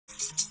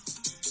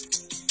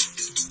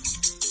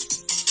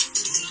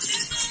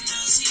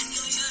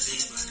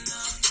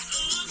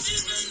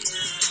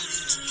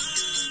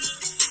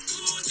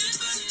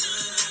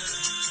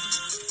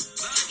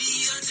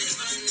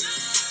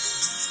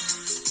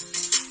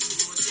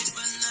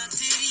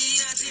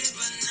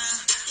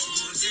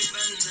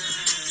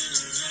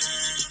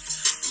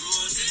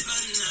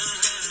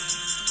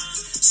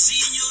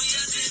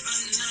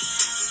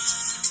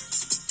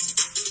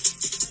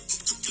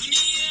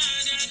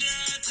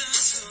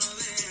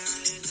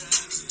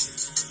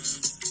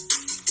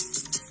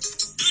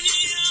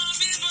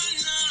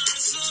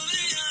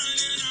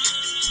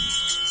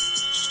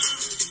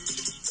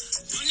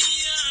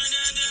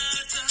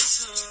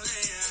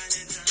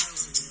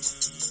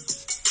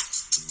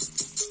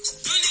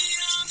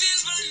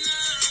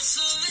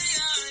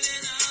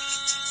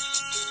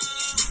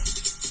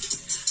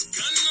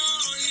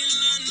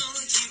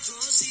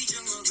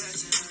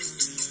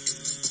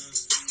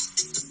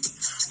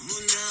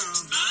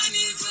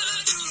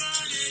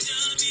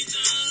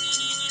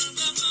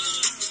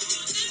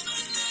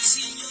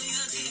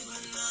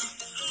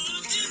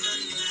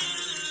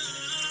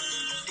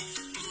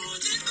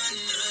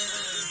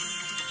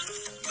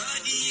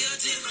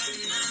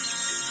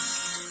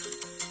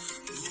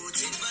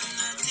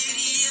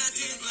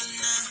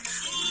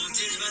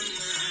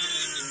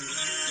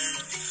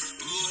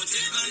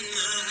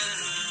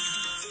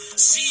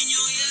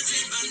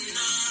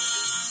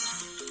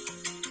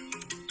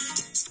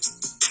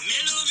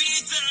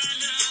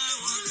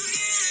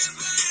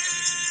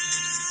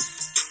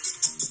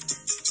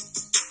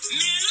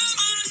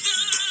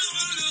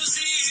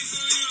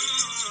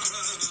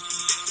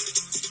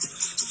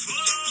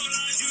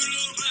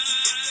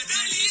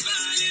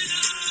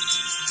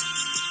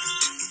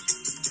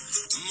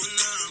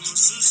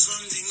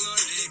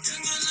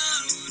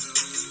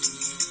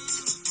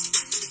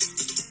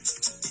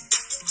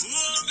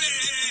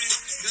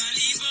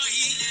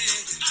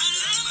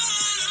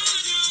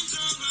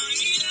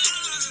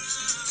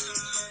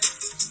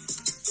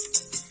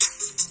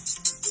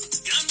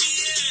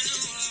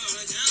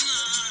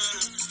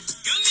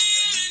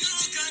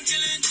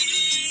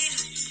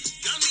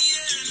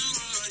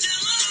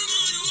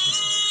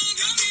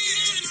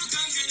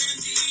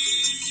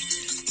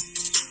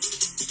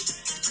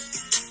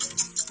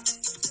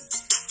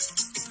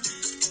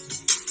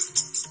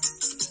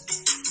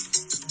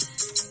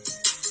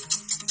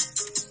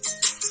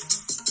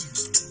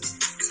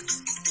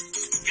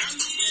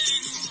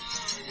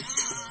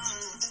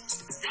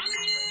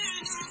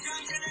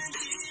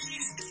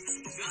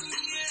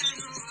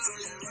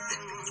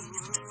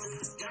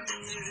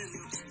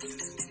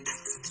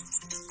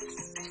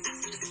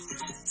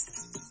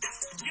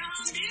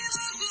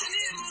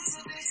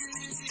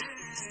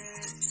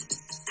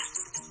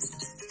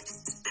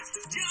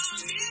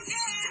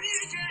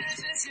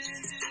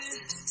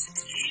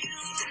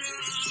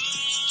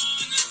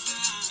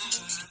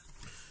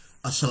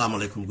Assalamu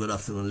alaikum, good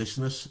afternoon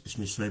listeners. It's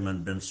me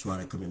Sulaiman Ben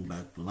Sware coming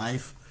back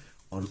live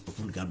on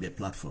Open Gambia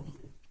platform.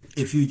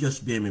 If you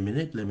just bear me a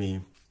minute, let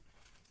me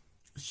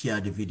share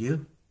the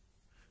video,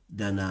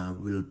 then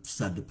we'll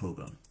start the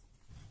program.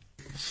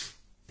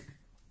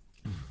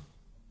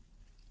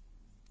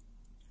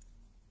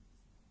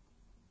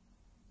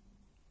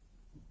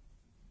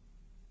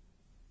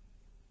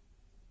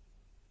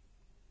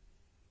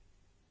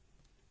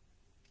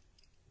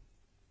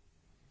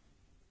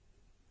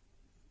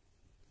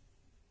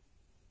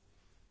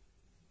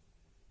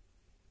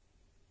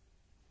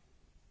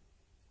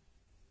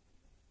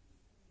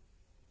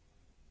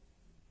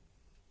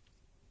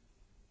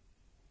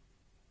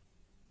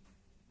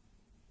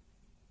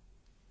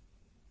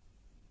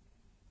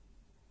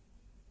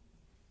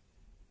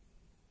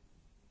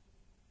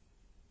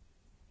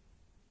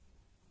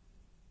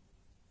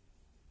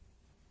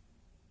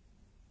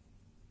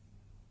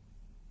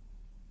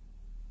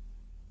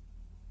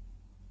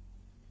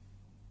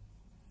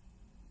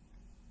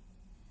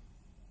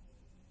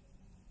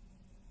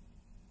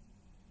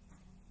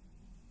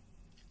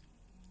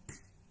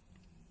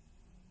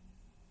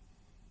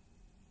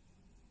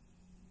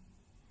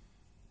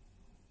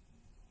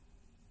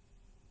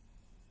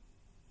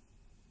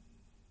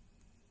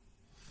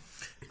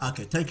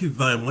 Okay, thank you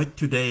very much.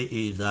 Today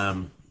is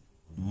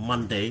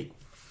Monday,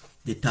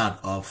 the 3rd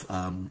of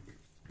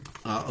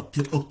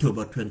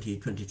October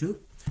 2022.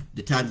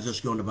 The time is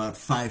just gone about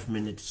 5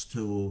 minutes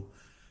to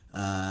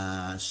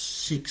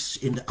 6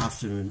 in the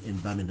afternoon in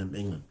Birmingham,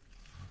 England.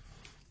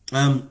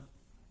 I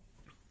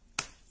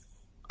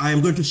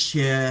am going to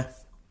share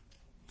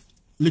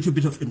a little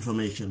bit of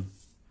information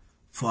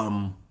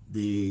from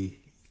the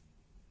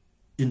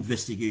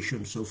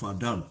investigation so far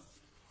done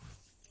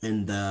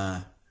in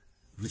the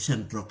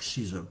recent drug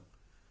seizure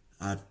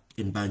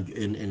in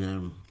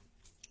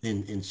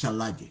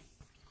𝒂𝒄𝒄𝒏𝒆𝒍.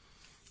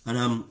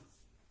 And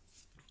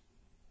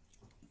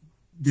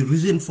the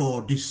reason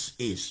for this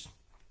is,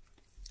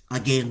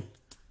 again,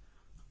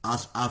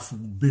 as I've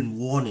been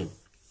warning,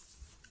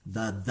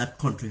 that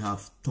country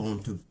have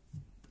turned to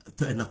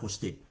a narco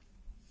state,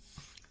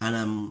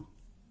 and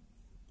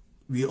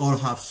we all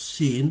have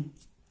seen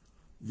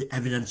the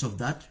evidence of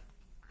that.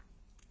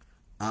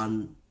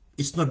 And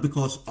it's not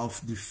because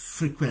of the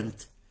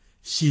frequent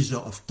seizure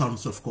of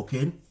tons of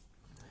cocaine,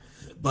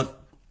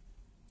 but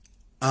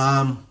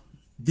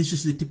this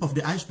is the tip of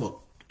the iceberg.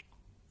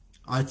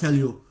 I tell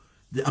you,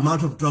 the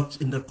amount of drugs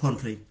in the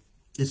country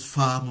is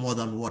far more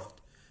than what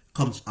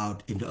comes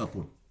out in the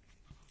open.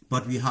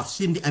 But we have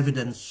seen the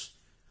evidence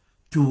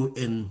too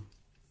in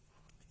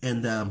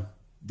the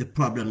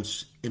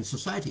problems in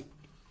society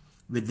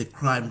with the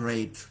crime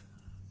rate,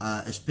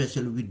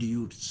 especially with the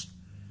youths,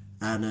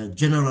 and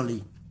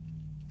generally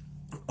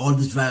all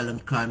these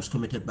violent crimes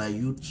committed by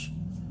youths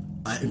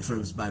are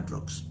influenced by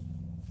drugs.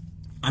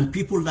 And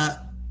people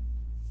that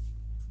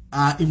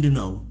are in the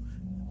know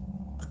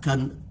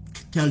can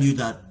tell you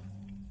that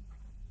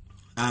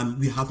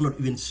we have not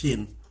even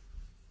seen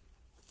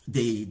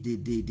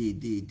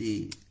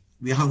we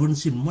haven't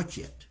seen much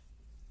yet.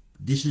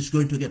 This is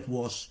going to get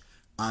worse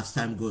as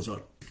time goes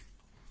on.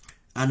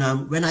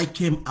 And when I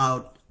came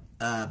out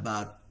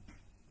about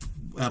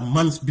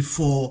months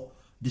before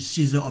the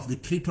seizure of the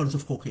 3 tons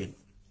of cocaine,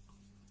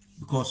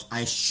 because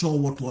I saw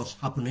what was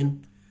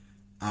happening,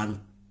 and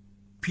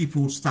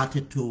people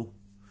started to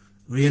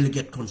really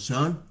get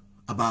concerned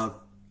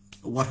about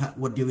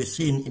what they were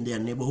seeing in their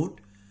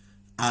neighborhood,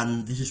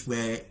 and this is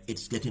where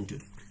it's getting to.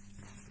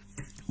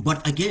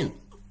 But again,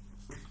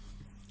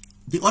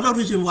 the other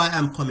reason why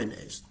I'm coming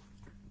is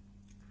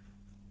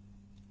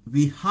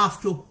we have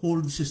to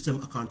hold the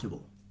system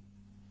accountable.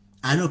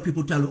 I know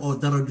people tell you, oh,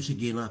 Dara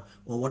Dusigena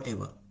or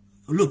whatever.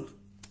 Look,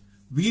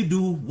 we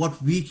do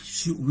what we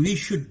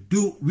should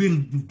do. We'll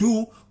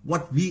do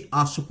what we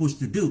are supposed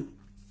to do.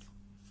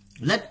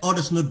 Let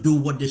others not do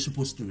what they're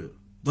supposed to do.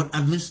 But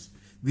at least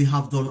we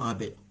have done our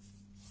bit.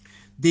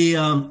 The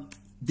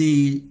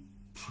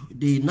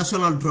the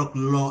National Drug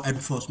Law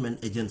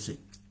Enforcement Agency,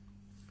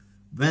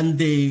 when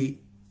they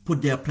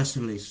put their press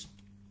release,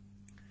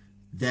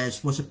 there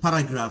was a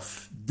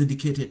paragraph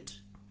dedicated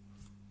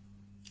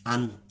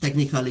and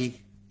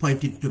technically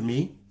pointing to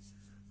me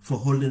for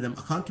holding them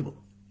accountable.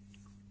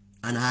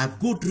 And I have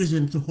good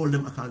reason to hold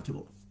them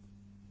accountable.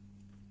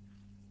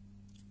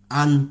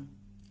 And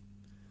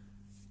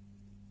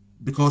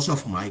because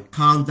of my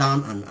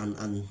countdown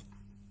and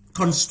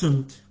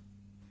constant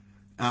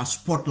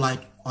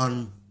spotlight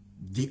on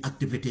the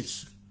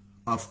activities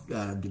of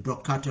the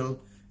drug cartel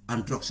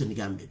and drugs in the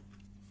Gambia.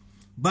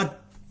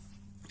 But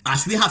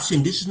as we have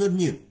seen, this is not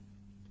new.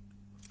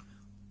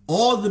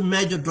 All the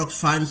major drug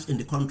finds in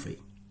the country,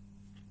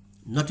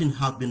 nothing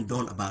has been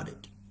done about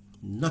it.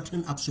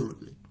 Nothing,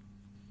 absolutely.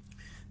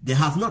 They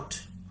have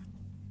not.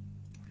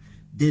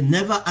 They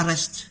never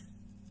arrest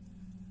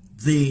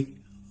the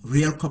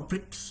real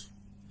culprits.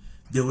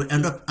 They will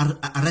end up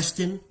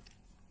arresting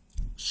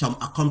some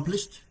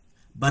accomplished,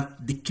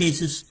 but the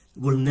cases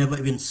will never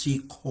even see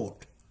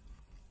court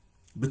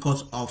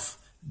because of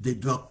the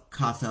drug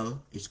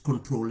cartel is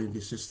controlling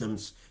the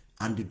systems,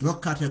 and the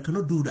drug cartel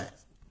cannot do that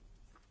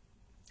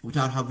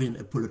without having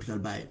a political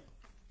buy-in.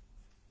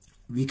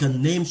 We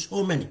can name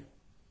so many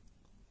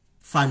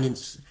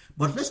findings,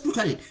 but let's look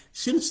at it.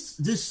 Since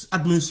this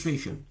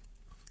administration,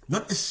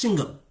 not a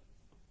single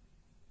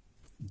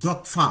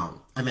drug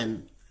found,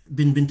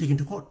 been taken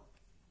to court.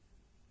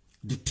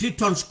 The 3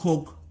 tons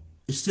coke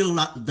is still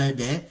not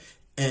there.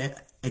 A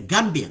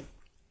Gambian,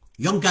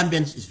 young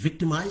Gambians is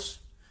victimized,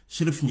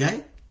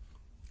 𝒂𝒄𝒄𝒏,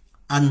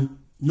 and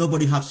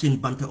nobody have seen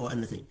banter or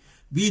anything.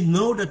 We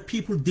know that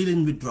people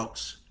dealing with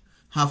drugs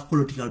have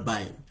political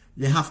buy-in.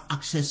 They have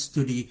access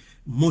to the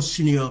most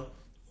senior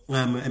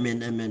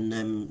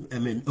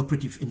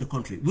operative in the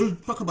country. We'll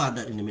talk about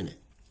that in a minute.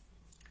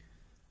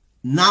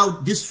 Now,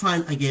 this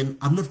fine again,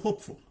 I'm not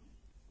hopeful,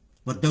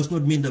 but does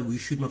not mean that we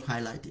should not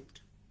highlight it.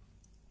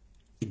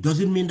 It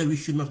doesn't mean that we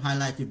should not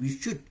highlight it. We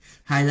should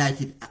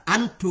highlight it,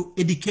 and to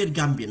educate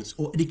Gambians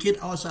or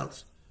educate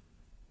ourselves,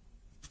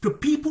 to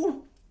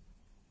people,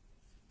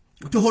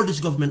 to hold this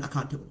government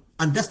accountable.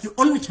 And that's the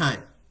only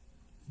time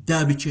there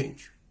will be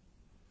change.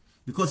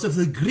 Because of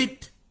the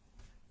grit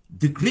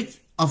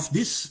of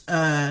this,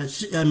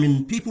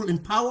 people in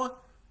power,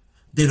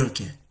 they don't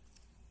care.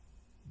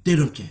 They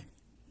don't care.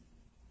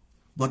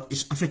 But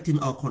it's affecting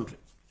our country.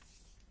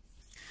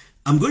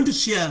 I'm going to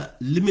share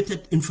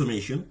limited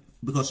information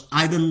because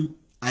I am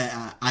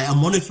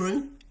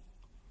monitoring,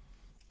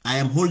 I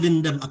am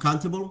holding them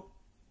accountable,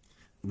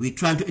 we're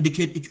trying to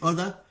educate each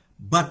other,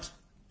 but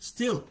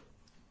still,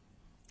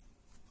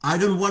 I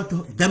don't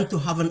want them to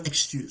have an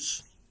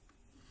excuse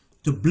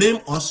to blame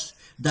us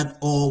that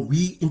or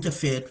we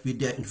interfered with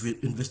their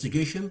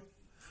investigation,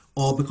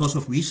 or because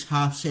of we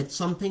have said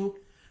something,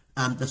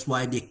 and that's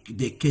why the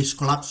case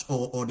collapsed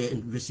or their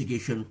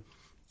investigation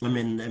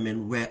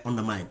were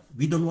undermined.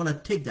 We don't want to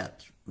take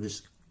that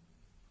risk.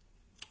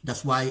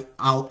 That's why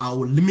I'll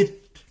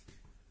limit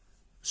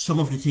some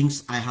of the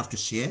things I have to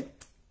share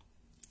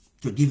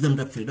to give them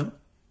that freedom,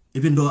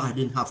 even though I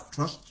didn't have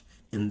trust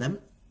in them.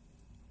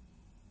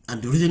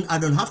 And the reason I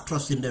don't have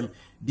trust in them,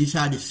 these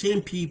are the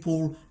same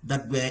people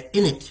that were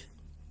in it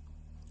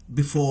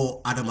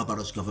before Adama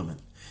Barrow's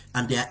government.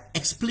 And they are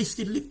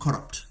explicitly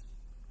corrupt.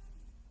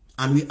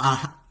 And we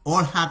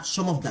all had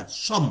some of that,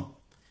 some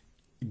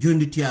during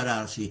the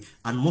TRRC,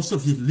 and most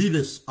of the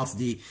leaders of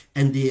the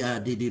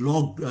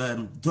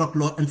drug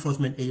law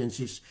enforcement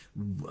agencies,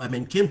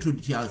 came through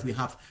the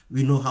TRRC.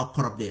 We know how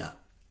corrupt they are.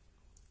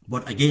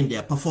 But again,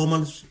 their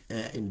performance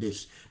in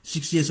this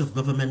 6 years of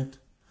government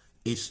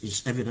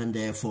is evident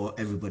there for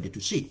everybody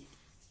to see.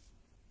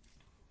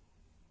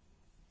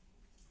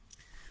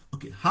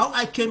 Okay, how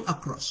I came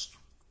across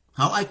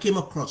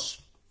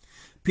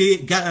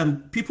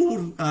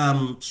people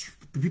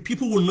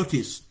will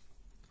notice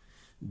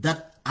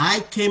that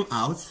I came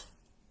out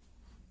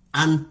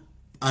and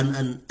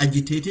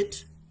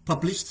agitated,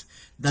 published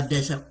that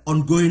there's an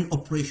ongoing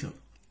operation.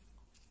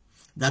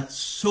 That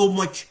so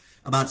much,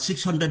 about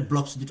 600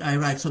 blocks, did I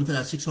write something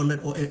like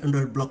 600 or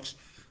 800 blocks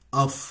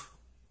of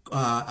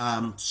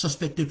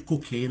suspected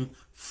cocaine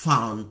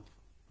found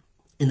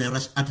at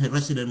a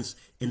residence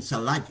in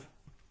𝒂𝒊𝒏.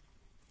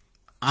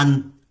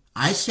 And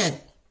I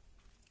said,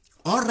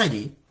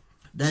 already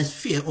there's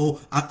fear,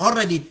 or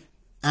already,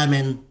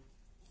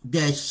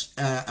 there's,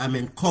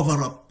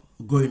 cover-up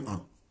going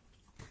on.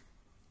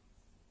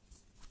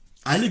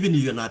 I live in the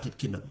United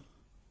Kingdom.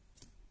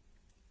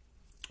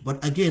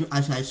 But again,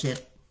 as I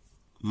said,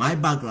 my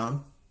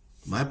background,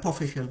 my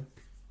profession,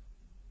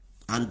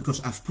 and because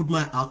I've put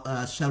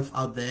myself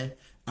out there,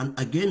 and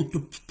again,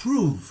 to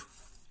prove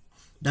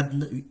that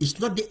it's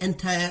not the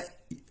entire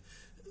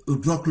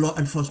drug law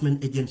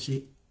enforcement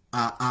agency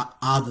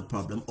are the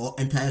problem, or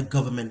entire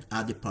government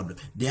are the problem.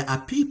 There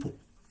are people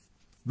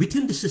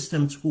within the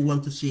systems who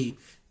want to see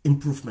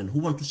improvement, who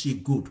want to see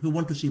good, who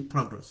want to see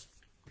progress.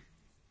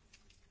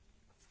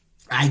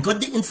 I got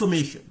the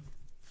information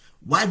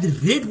while the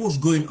raid was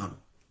going on.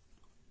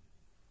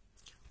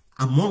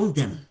 Among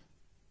them,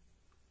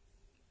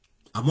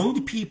 among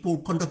the people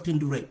conducting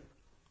the raid,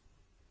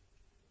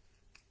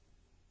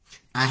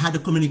 I had a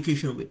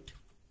communication with.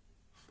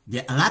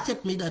 They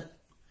alerted me that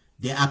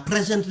they are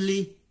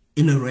presently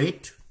in a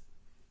raid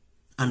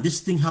and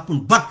this thing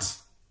happened, but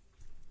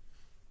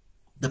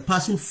the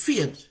person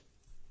feared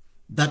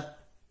that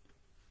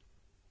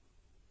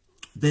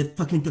they're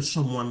talking to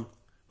someone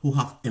who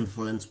have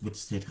influence with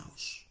State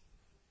House.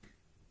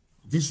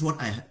 This is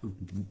what I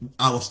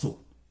was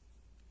told.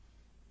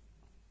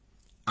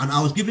 And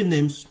I was given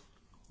names,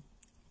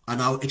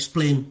 and I'll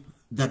explain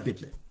that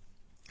bit later.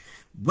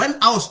 When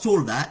I was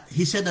told that,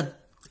 he said that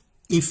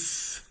he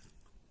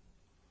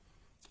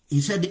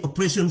said the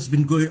operation's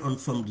been going on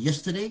from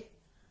yesterday,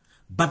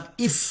 but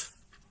if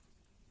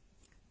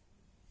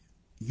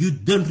you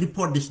don't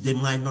report this, they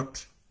might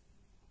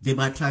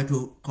try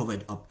to cover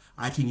it up.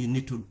 I think you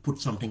need to put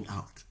something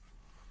out.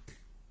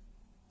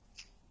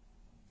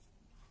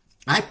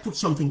 I put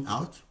something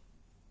out,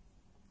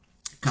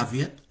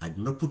 caveat, I did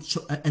not put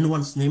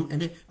anyone's name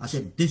in it. I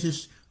said, this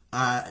is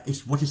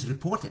what is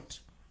reported.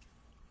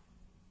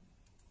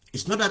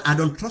 It's not that I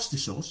don't trust the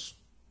source,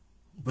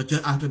 but you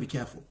have to be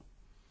careful.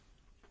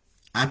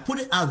 I put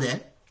it out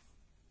there,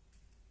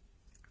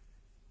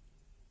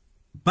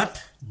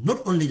 but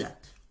not only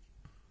that.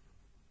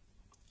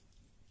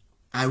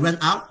 I went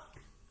out,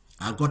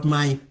 I got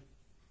my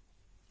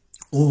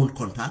own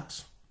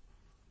contacts.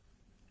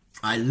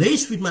 I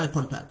laced with my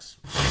contacts.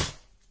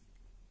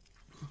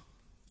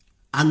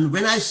 And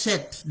when I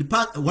said,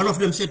 one of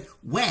them said,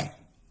 where?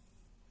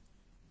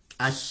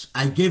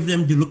 I gave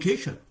them the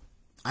location.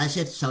 I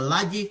said,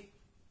 Salaji,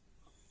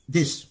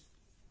 this.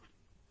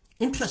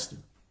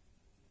 Interesting.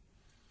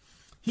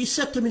 He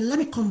said to me, let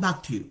me come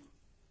back to you.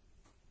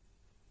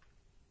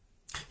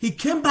 He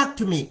came back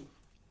to me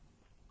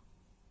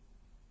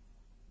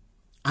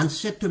and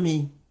said to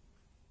me,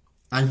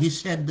 and he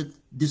said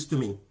this to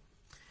me,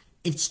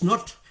 it's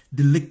not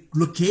the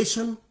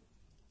location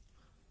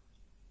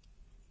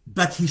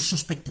that he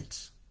suspected.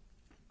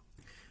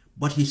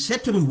 But he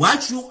said to me,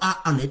 whilst you are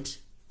on it,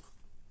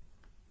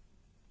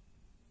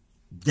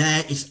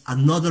 there is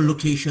another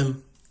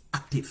location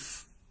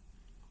active.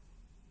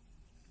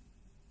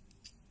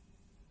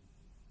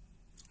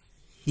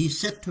 He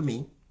said to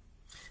me,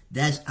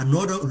 there's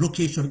another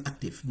location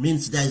active.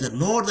 Means there's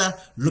another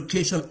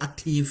location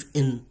active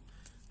in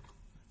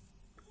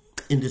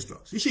this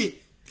drugs. You see,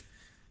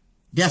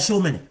 there are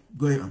so many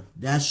going on.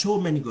 There are so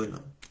many going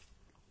on.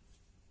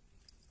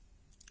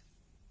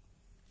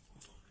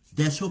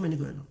 There are so many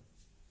going on.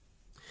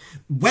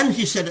 When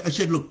he said, I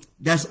said, look,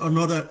 there's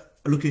another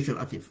location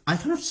active. I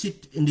cannot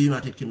sit in the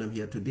United Kingdom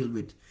here to deal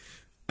with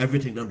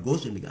everything that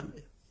goes in the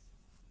Gambia.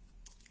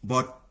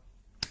 But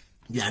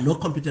there are no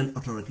competent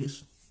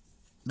authorities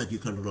that you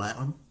can rely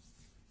on.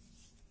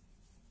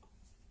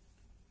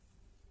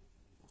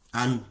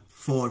 And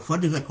for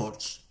the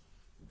records,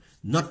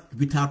 not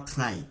without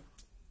trying.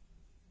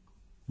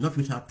 Not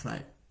without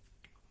trying.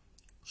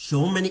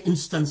 So many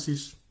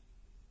instances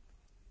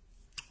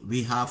I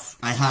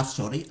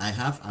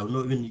will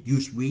not even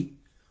use we,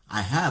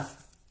 I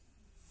have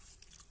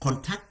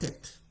contacted,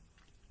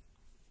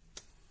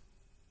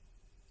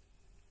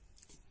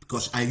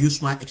 because I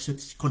use my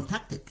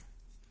contacted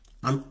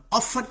and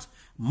offered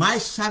my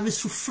service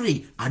for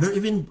free. I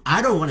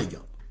don't want a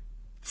job.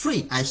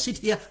 Free. I sit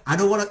here, I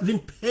don't want to even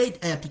pay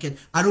air ticket.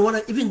 I don't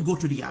want to even go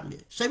to the Gambia.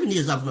 7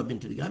 years I've not been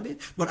to the Gambia,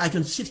 but I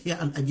can sit here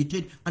and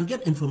agitate and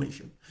get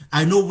information.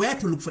 I know where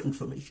to look for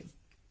information.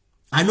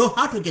 I know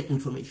how to get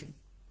information.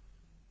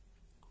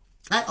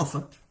 I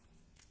offered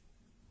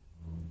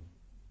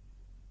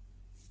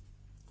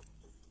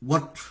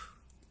what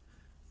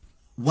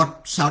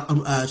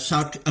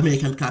South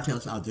American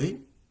cartels are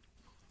doing,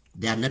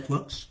 their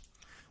networks,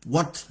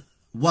 what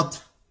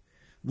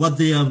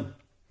the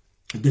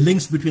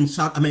links between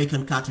South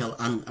American cartel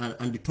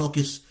and the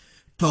Turkish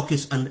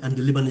and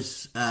the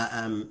Lebanese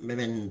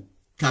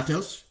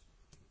cartels.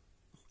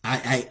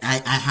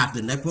 I have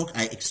the network.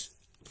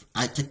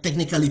 I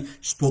technically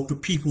spoke to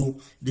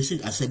people. I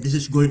said this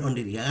is going on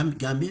in the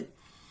Gambia.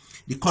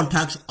 The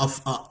contacts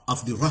of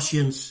the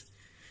Russians,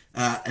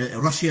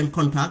 Russian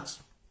contacts.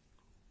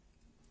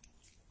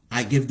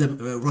 I gave them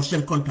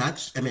Russian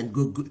contacts.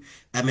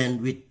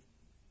 With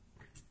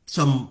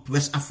some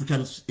West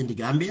Africans in the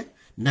Gambia,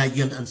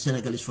 Nigerians and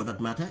Senegalese for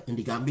that matter in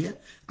the Gambia.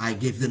 I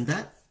gave them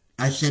that.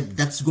 I said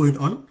that's going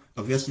on.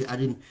 Obviously, I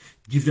didn't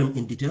give them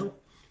in detail.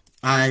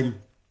 The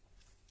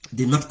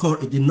North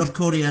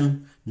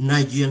Korean,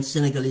 Nigerian,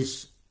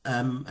 Senegalese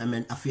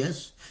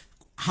affairs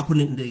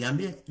happening in the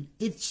Gambia.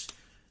 It's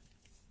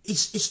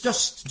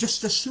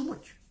just so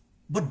much.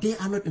 But they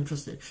are not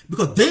interested,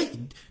 because they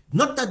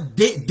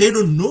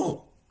don't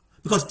know,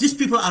 because these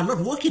people are not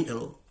working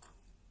alone.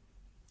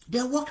 They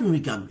are working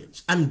with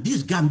Gambians, and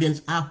these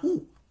Gambians are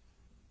who?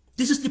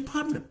 This is the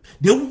problem.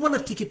 They won't want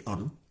to take it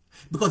on,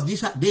 because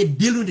they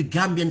deal with the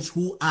Gambians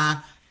who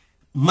are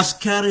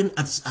masquerading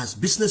as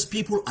business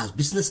people, as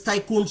business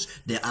tycoons.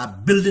 They are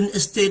building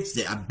estates,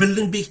 they are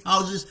building big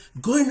houses,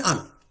 going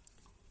on.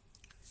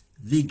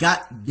 The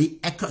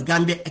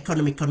Gambia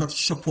economy cannot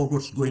support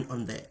what's going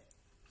on there.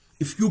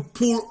 if you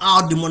pull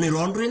out the money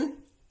laundering,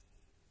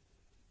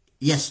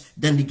 yes,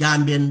 then the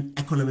Gambian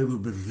economy will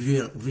be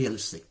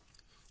realistic.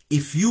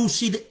 If you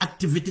see the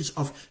activities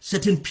of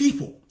certain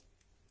people,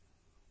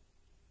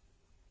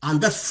 and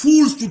that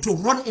fools you to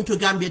run into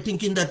Gambia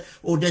thinking that,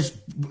 oh, there's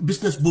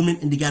business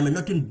booming in the Gambia.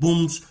 Nothing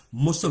booms.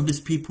 Most of these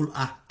people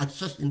are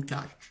accessing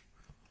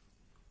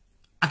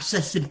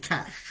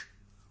cash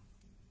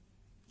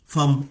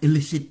from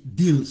illicit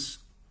deals,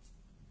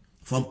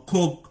 from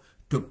coke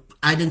to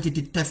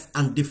identity theft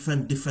and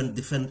different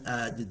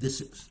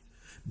districts.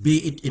 Be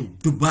it in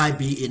Dubai,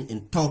 be it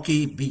in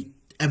Turkey, be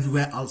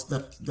everywhere else.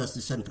 That's the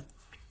center.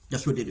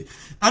 That's what they do.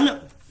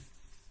 And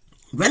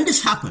when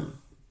this happened,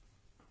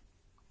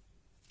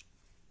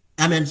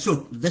 I mean,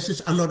 so this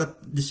is another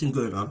thing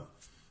going on.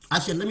 I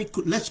said,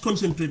 let's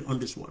concentrate on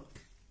this one.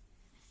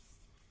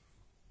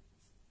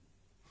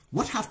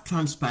 What have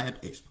transpired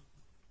is,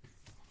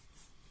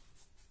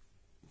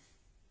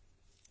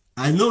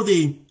 I know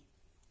the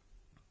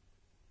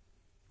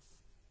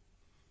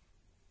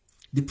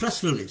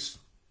press release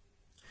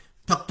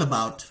talked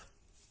about,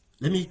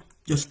 let me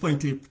just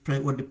point to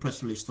what the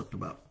press release talked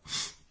about.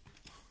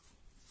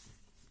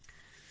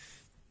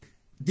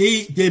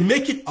 They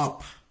make it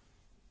up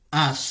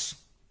as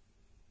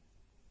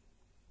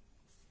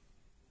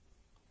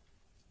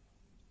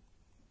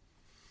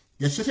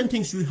there are certain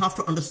things we have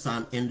to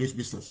understand in this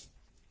business.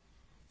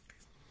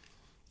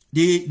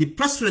 The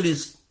press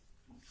release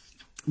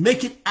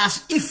make it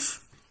as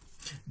if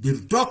the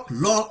Drug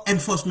Law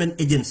Enforcement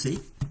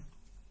Agency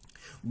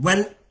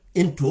went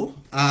into,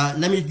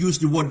 let me use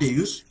the word they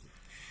use,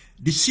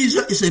 the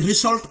seizure is a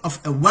result of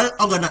a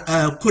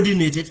well-organized,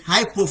 coordinated,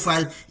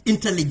 high-profile,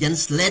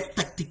 intelligence-led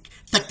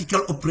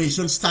tactical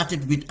operation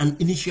started with an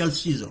initial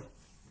seizure.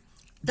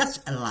 That's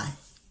a lie.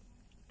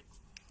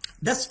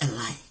 That's a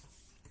lie.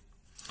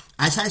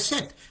 As I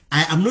said,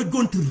 I am not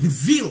going to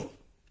reveal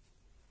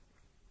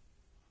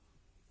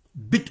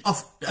bit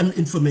of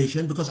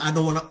information because I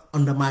don't want to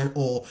undermine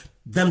or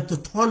them to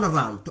turn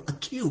around to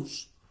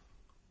accuse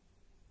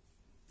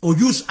or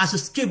use as a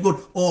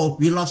scapegoat, or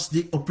we lost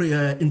the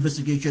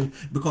investigation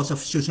because of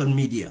social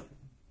media.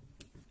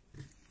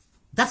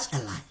 That's a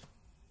lie.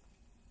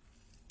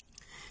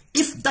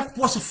 If that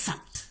was a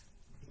fact,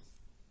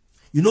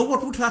 you know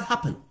what would have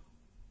happened?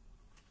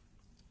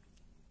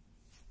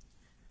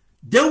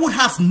 They would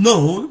have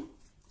known,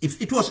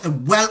 if it was a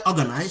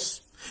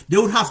well-organized, they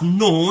would have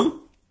known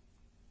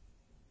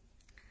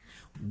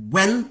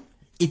when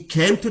it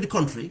came to the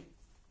country,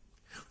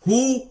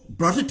 who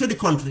brought it to the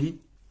country,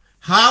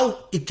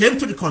 how it came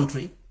to the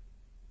country,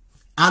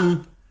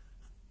 and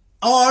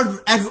all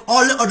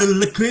the other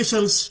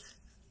locations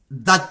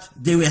that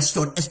they were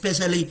stored,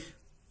 especially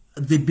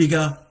the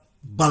bigger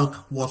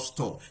bulk was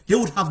stored. They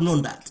would have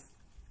known that.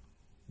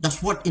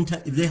 That's what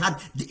they had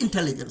the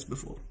intelligence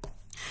before.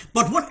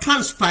 But what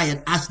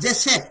transpired, as they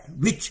said,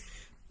 which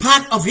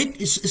part of it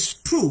is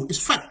true, is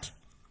fact,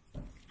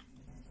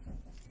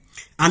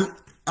 and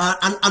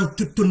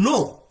to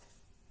know,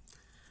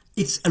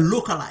 it's a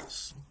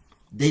localized.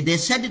 They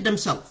said it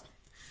themselves.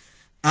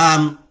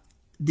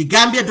 The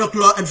Gambia Drug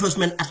Law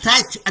Enforcement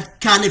attacked at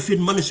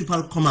Kanifing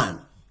Municipal Command.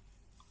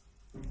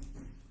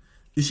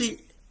 You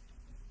see,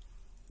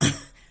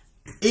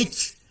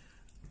 it's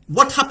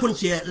what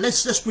happens here.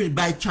 Let's just put it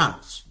by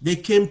chance. They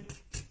came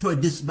to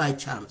this by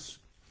chance.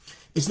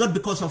 It's not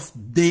because of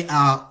they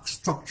are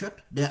structured,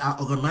 they are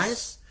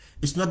organized.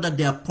 It's not that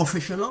they are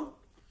professional.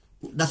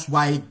 That's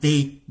why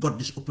they got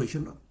this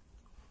operation.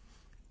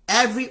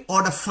 Every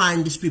other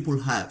fine these people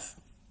have,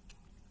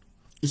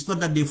 it's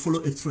not that they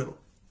follow a trail.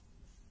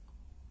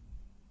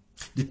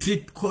 The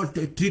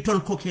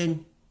 3-ton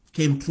cocaine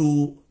came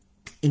through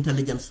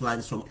intelligence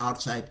lines from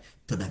outside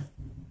to them.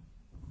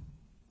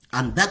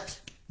 And that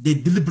they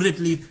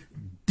deliberately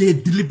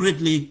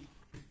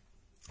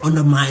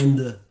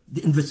undermined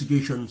the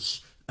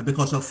investigations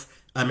because of,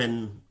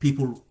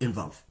 people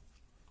involved.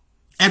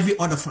 Every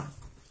other fine.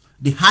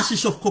 The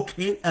hashish of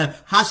cocaine,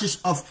 hashish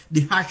of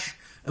the hash,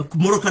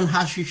 Moroccan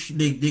hashish,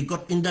 they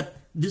got in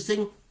this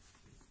thing.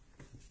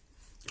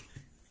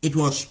 It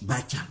was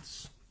by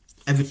chance.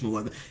 Everything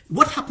was.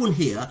 What happened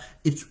here,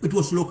 it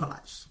was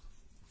localized.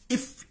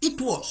 If it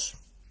was,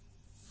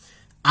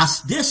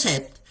 as they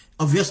said,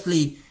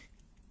 obviously,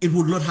 it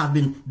would not have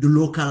been the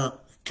local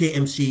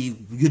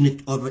KMC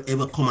unit or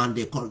whatever command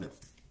they call them.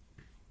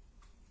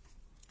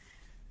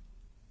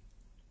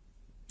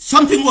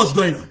 Something was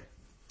going on.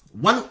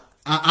 One,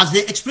 as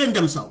they explained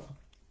themselves,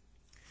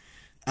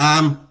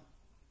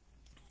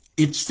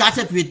 it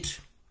started with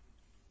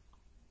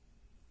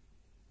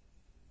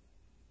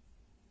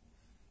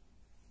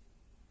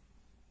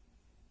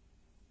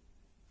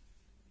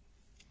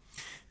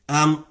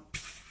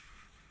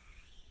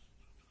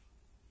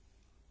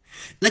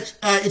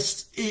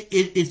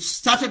it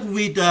started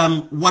with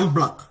one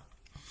block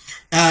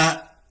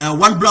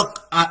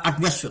at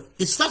Westfield.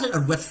 It started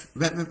at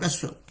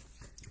Westfield.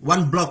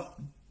 One block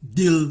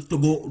deal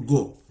to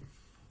go.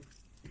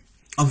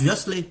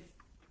 Obviously,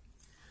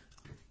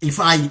 if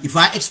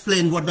I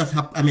explain what that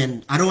happened, I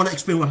mean, I don't want to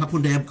explain what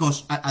happened there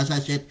because, as I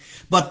said,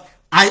 but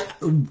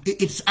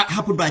it's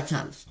happened by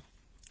chance.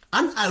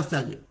 And I'll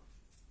tell you,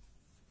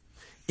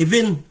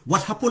 even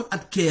what happened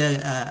at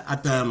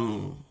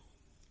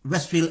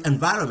Westfield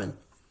Environment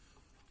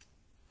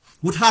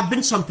would have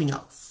been something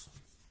else.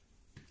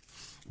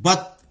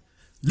 But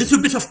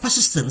little bit of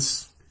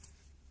persistence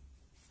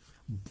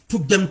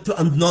took them to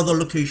another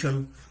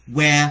location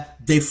where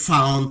they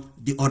found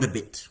the other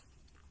bit.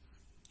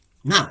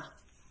 Now,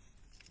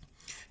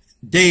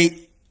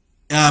 they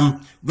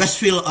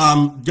Westfield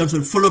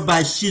Johnson, followed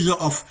by seizure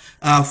of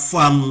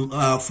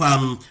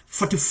from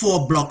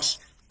 44 blocks,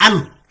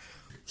 and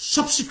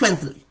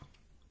subsequently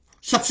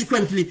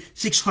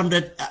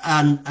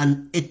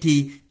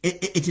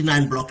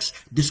 689 blocks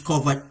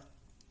discovered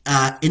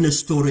in a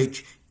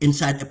storage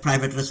inside a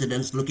private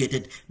residence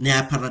located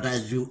near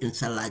Paradise View in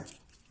Salaji.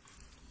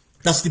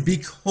 That's the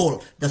big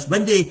hole. That's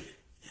when they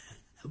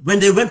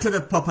went to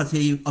the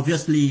property.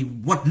 Obviously,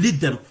 what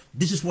led them?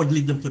 This is what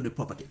led them to the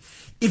property.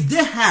 If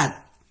they had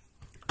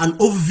an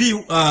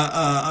overview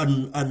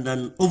and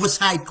an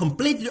oversight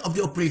completely of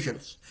the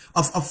operations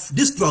of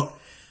this drug,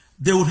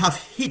 they would have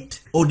hit,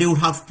 or they would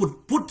have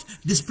put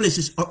these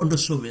places under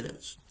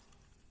surveillance,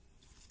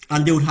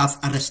 and they would have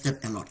arrested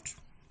a lot.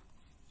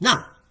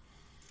 Now,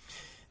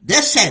 they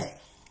said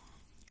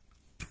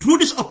through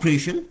this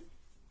operation,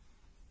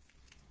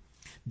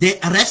 they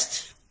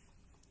arrest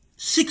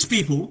 6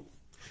 people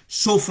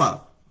so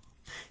far,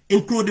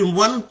 including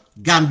one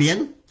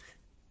Gambian,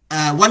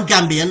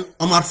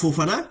 Omar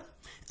Fofana,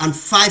 and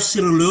 5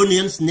 Sierra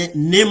Leoneans,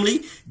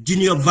 namely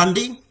Junior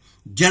Vandi,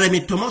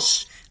 Jeremy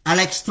Thomas,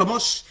 Alex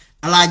Thomas,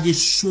 Alaji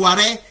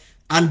Suare,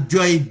 and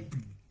Joy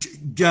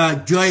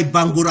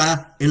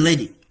Bangura, a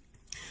lady.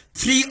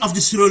 3 of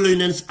the Sierra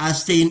Leoneans are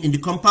staying in the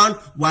compound,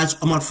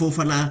 whilst Omar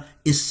Fofana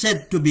is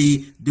said to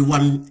be the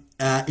one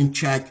in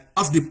charge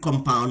of the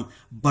compound,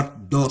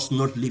 but does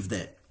not live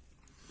there.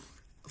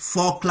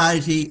 For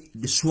clarity,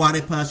 the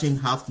Suare person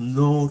have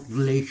no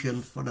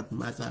relation, for that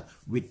matter,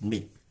 with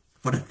me.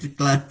 For that,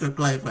 to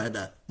clarify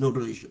that, no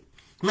relation.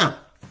 Now,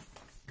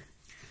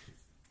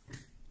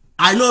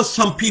 I know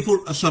some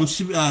people, some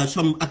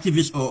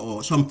activists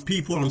or some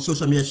people on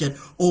social media said,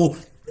 "Oh,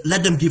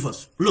 let them give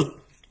us." Look,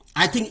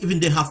 I think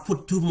even they have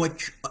put too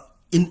much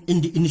in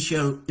the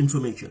initial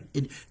information.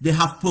 They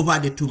have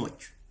provided too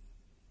much.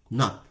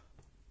 Now,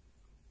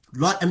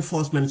 law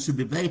enforcement should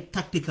be very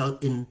tactical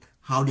in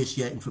how they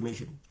share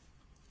information.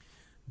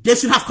 They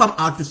should have come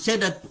out to say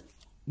that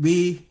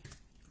we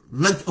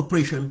launched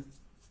operation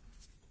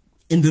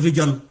in the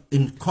region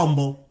in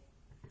Combo,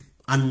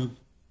 and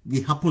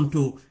we happen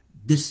to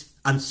this,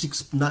 and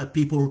 6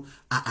 people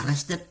are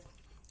arrested.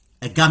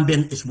 A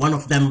Gambian is one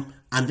of them,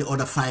 and the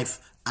other 5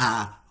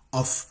 are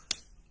of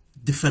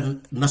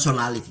different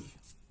nationality.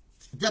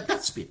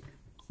 That's it.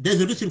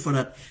 There's a reason for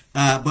that,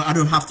 but I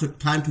don't have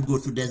time to go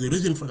through. There's a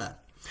reason for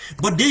that.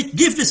 But they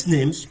give these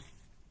names,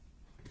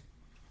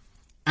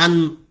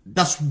 and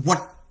that's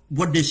what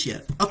they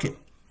share. Okay.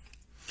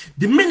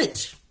 The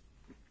minute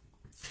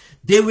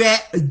they were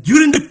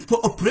during the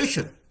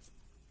operation,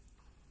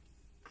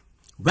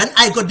 when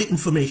I got the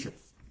information,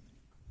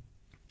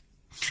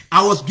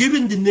 I was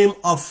given the name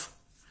of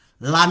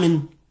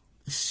Lamin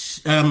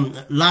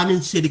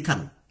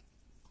Sedikan.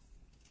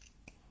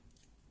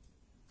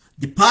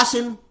 The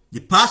person,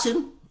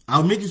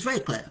 I'll make this very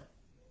clear,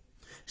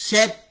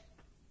 said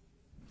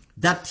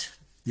that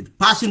the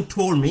person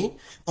told me,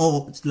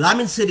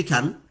 Lamin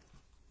Sedikan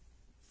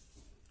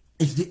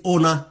is the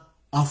owner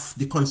of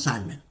the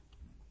consignment,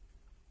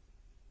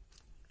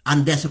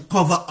 and there's a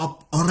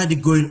cover-up already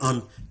going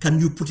on. Can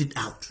you put it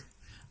out?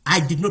 I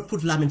did not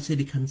put Lamin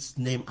Sedikan's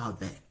name out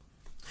there.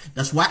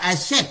 That's why I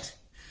said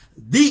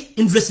the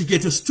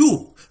investigators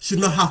too should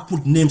not have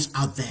put names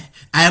out there.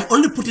 I am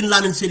only putting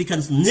Lamin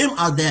Sedikan's name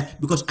out there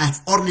because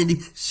I've already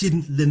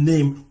seen the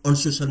name on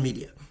social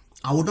media.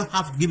 I would not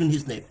have given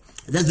his name.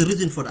 There's a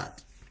reason for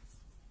that.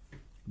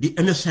 The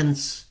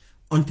innocence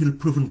until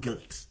proven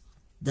guilt.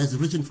 There's a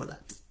reason for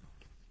that.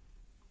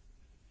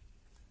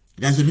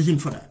 There's a reason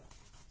for that.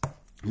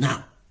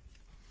 Now,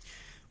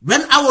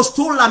 when I was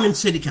told Lamin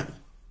Sedikan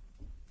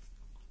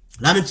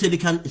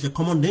is a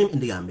common name in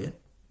the Gambia,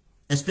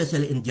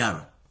 especially in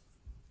Jara.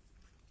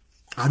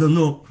 I don't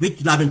know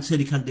which Lamin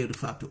Sedikan they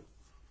refer to.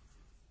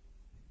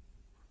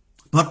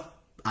 But,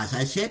 as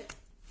I said,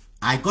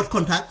 I got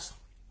contacts,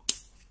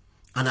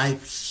 and I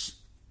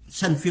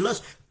sent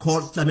feelers,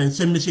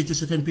 send messages to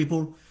certain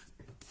people.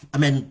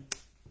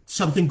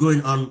 Something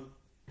going on,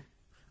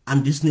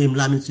 and this name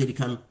Lamin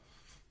Sedikan,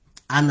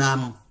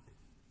 and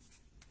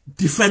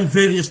different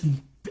various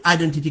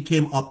identity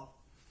came up,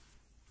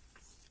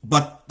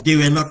 but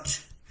they're not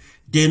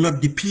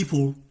the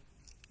people.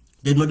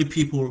 They're not the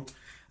people.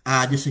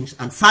 These things,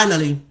 and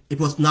finally it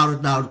was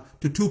narrowed down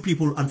to 2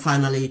 people, and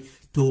finally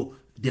to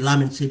the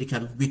Lamin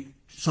Sedikan with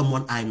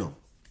someone I know.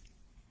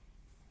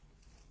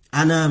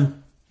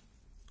 And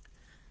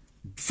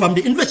from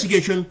the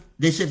investigation,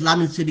 they said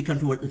Lamin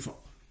Sedikan was involved.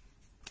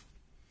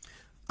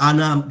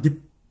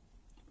 And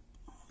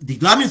the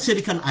Lamin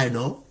Sedikan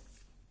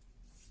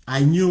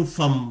I knew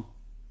from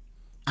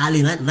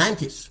early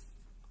 90s.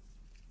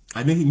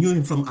 I knew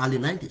him from early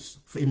 90s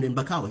in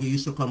Bakau. He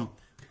used to come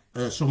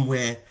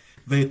somewhere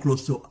very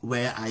close to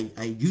where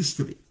I used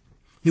to be.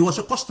 He was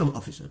a custom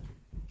officer.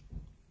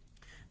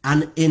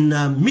 And in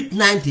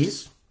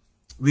mid-90s,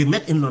 we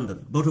met in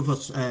London. Both of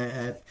us,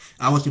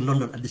 I was in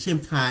London at the same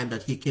time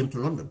that he came to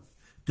London,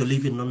 to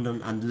live in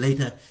London, and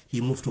later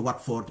he moved to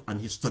Watford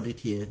and he studied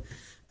here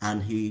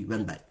and he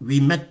went back. We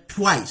met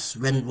twice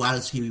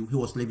whilst he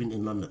was living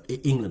in London,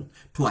 England,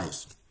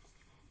 twice.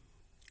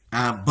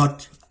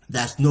 But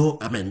there's no,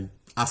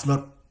 I've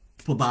not,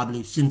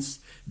 probably since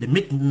the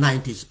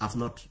mid-90s, I've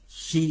not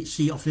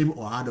see of him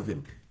or heard of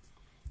him.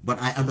 But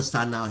I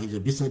understand now he's a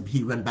business,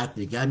 he went back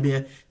to the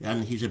Gambia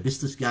and he's a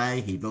business guy,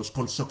 he does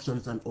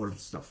constructions and all that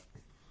stuff.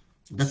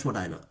 That's what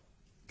I know.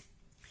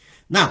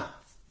 Now,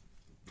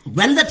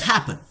 when that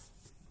happened,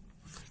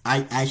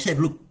 I said,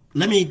 look,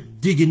 let me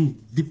dig in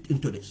deep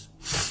into this.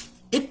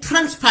 It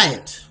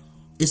transpired,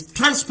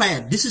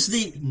 this is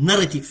the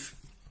narrative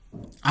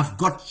I've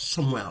got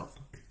somewhere else.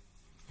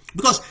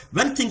 Because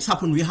when things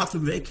happen, we have to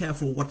be very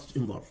careful what's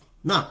involved.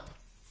 Now,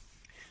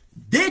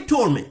 they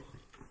told me,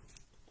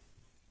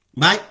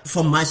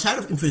 from my side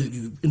of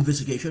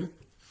investigation,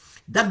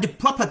 that the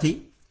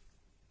property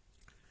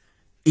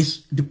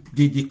is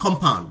the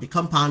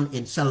compound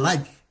in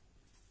Seizure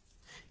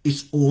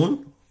is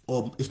owned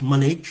or is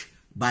managed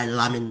by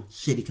Lamin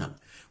Sedikan.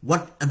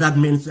 What that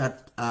means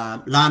that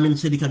Lamin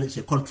Sedikan is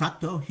a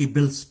contractor. He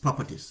builds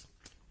properties,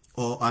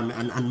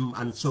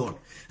 and so on.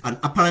 And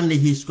apparently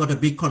he's got a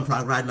big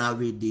contract right now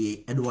with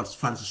the Edwards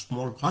Francis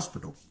Small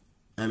Hospital.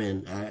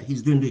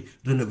 He's doing the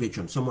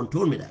renovation. Someone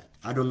told me that.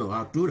 I don't know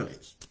how true that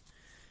is.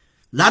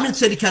 Lamin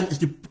Sedikan is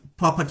the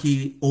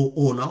property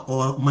owner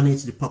or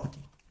manages the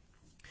property.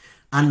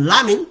 And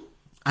Lamin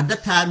at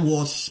that time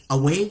was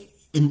away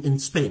in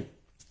Spain.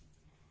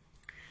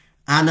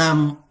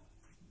 And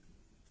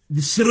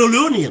the Sierra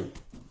Leonean,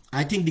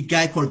 I think the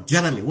guy called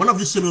Jeremy, one of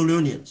the Sierra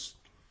Leoneans,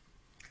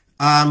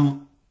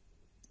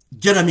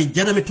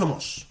 Jeremy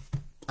Thomas,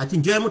 I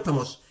think Jeremy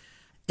Thomas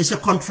is a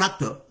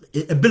contractor,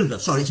 a builder,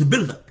 he's a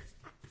builder.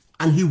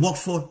 And he worked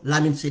for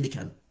Lamin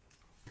Sedikan.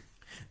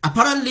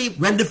 Apparently,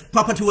 when the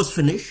property was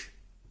finished,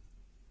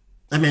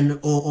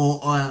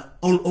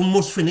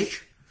 almost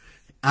finished,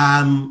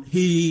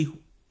 Lamin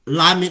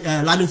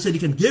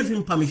Sedikan gave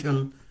him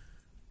permission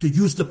to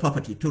use the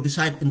property, to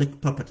reside in the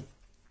property.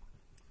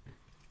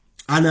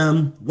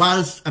 And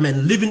whilst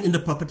living in the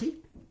property,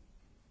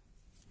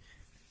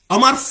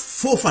 Omar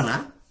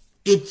Fofana,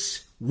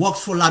 it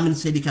works for Lamin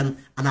Sedikan,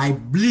 and I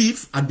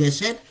believe, and they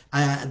said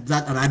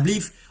that, and I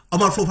believe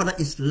Omar Fofana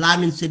is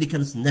Lamin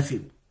Sedikan's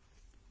nephew.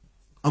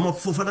 Omar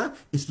Fofana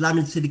is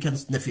Lamin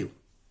Sedikan's nephew.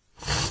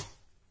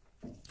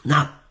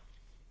 Now,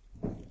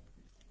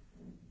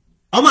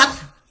 Omar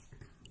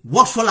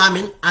works for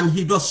Lamin and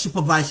he does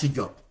supervisory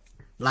job.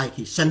 Like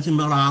he sends him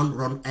around,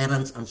 run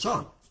errands and so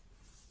on.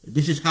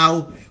 This is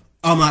how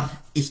Omar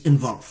is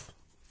involved.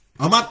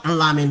 Omar and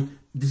Lamin,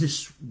 this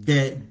is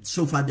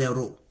so far their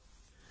role.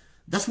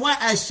 That's why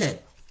I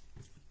said,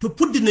 to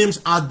put the names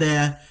out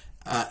there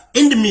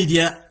in the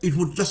media, it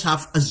would just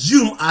have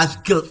assumed as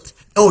guilt.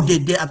 Oh,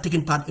 they are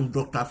taking part in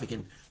drug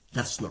trafficking.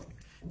 That's not.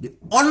 The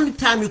only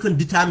time you can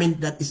determine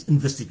that is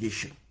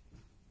investigation.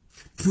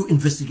 Through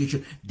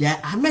investigation. There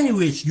are many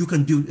ways you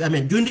can do,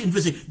 during the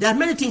investigation, there are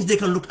many things they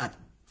can look at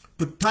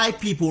to tie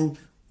people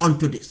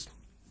onto this.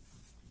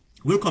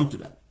 We'll come to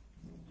that.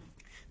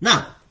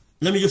 Now,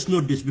 let me just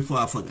note this before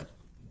I forget.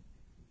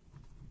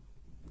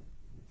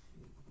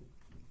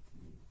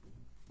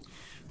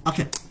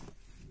 Okay,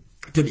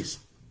 to this.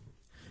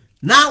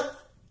 Now,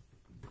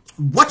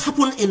 what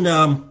happened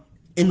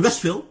in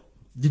Westfield,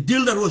 the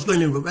deal that was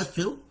going in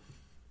Westfield,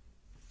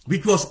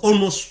 which was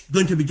almost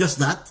going to be just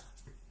that,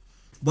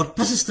 but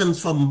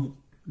persistence from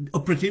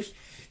operatives,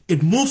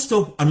 it moves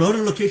to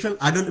another location.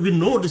 I don't even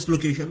know this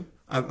location.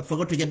 I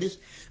forgot to get this.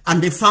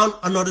 And they found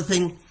another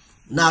thing.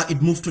 Now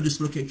it moved to this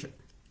location.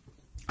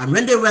 And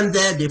when they went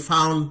there, they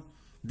found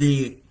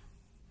the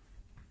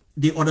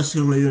other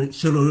Sierra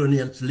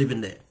Leoneans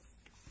living there.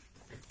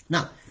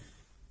 Now,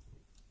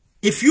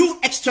 if you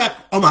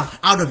extract Omar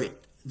out of it,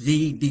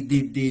 the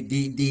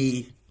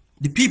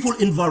people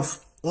involved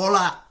all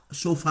are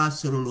so far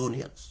Sierra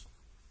Leoneans.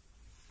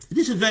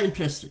 This is very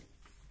interesting.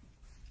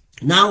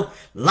 Now,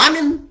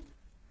 Lamin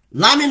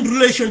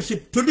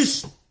relationship to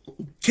this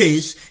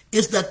case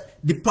is that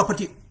the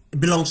property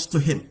belongs to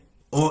him,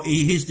 or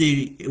he's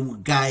the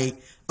guy,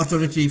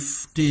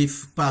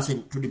 authoritative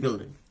person to the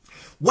building.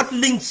 What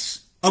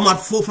links Omar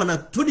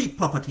Fofana to the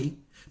property,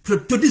 to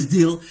this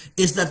deal,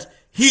 is that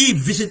he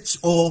visits,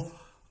 or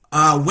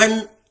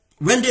when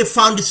they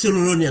found the Sierra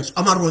Leoneans,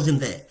 Omar wasn't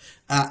there.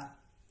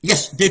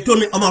 Yes, they told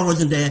me Omar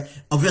wasn't there.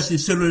 Obviously,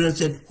 Sierra Leoneans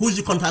said, who's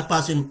the contact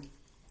person?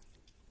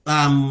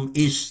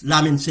 Is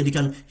Lamin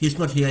Sedikan. He's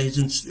not here.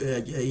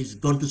 He's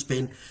gone to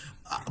Spain.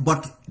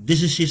 But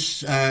this is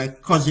his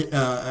cousin,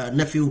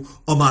 nephew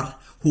Omar,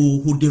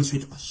 who deals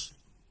with us.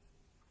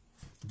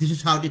 This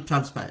is how it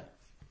transpired.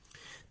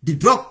 the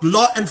drug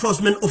law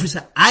enforcement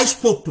officer I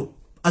spoke to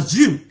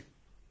assumed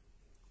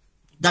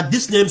that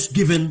these names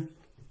given,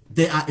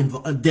 they are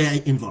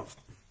involved.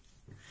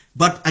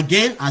 But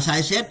again, as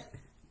I said,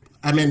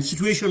 I mean,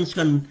 situations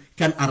can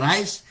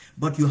arise,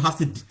 but you have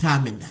to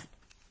determine that.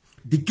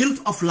 The guilt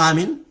of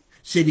Lamin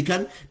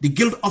Sedikan, the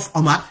guilt of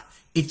Omar,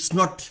 it's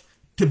not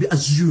to be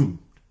assumed,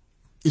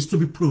 it's to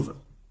be proven.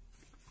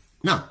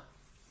 Now,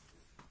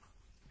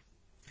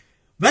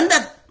 when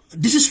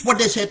this is what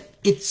they said,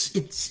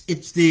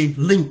 it's the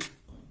link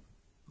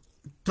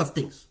of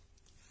things.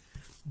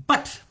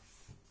 But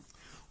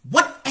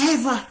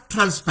whatever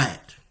transpired,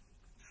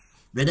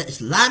 whether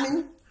it's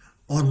Lamin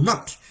or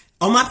not,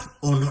 Omar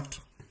or not,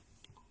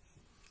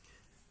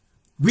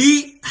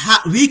 we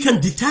can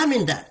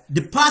determine that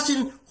the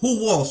person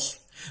who was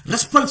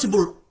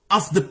responsible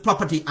of the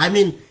property, I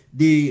mean,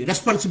 the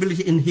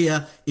responsibility in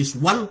here is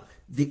 1,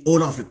 the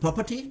owner of the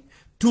property,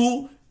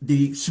 2,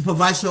 the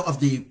supervisor of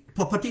the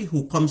property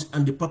who comes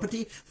on the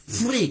property,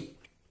 3,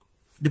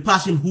 the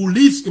person who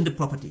lives in the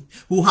property,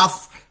 who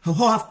have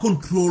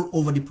control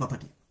over the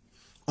property.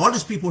 All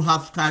these people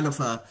have kind of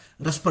a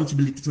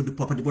responsibility to the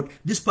property, but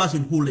this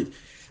person who lives,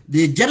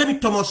 the Jeremy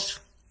Thomas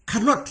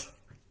cannot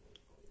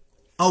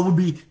or will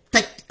be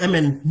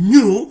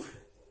new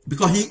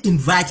because he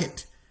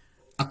invited.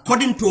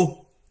 According to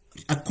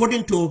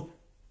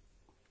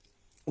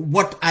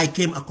what I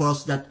came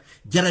across, that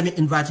Jeremy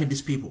invited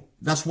these people.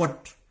 That's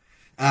what,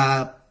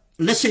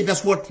 let's say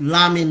that's what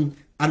Lamin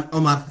and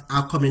Omar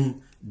are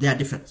coming their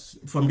defense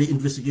from the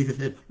investigation.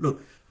 Said,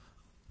 look,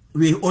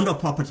 we own a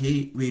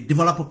property, we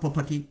develop a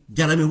property,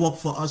 Jeremy worked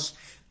for us,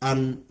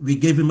 and we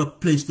gave him a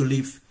place to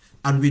live,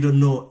 and we don't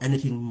know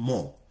anything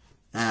more.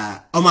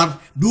 Omar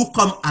do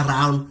come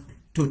around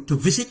to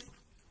visit,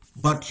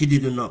 but he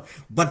didn't know.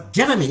 But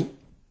Jeremy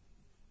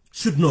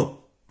should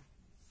know.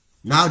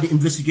 Now the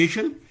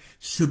investigation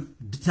should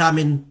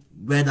determine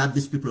whether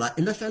these people are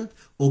innocent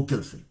or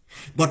guilty.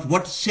 But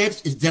what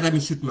says is Jeremy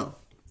should know.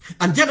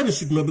 And Jeremy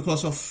should know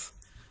because of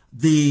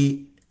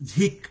he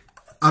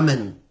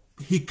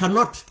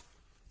cannot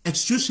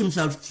excuse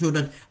himself so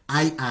that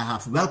I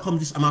have welcomed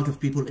this amount of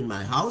people in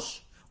my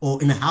house,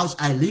 or in a house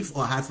I live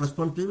or have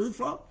responsibility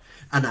for,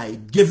 and I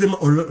give him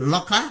a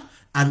locker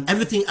and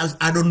everything else.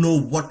 I don't know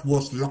what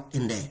was locked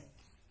in there.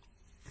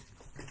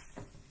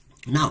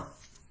 Now,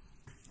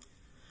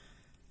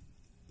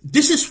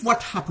 this is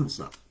what happens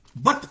now.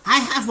 But I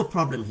have a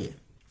problem here.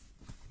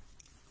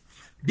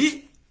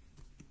 The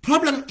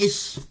problem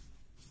is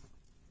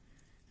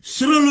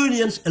Sierra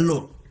Leoneans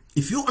alone.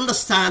 If you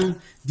understand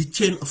the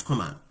chain of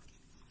command,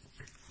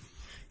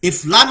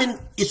 if Lamin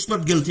is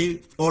not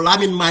guilty, or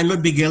Lamin might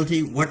not be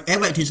guilty,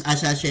 whatever it is,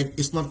 as I said,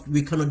 it's not,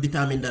 we cannot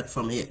determine that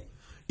from here.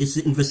 It's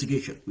the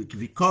investigation.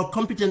 We call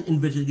competent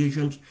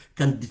investigations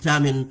can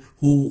determine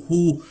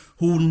who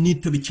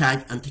need to be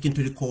charged and taken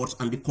to the courts,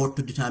 and the court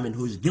to determine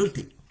who is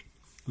guilty.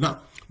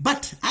 Now,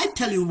 but I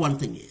tell you one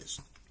thing is,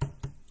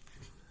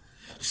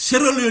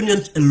 Sierra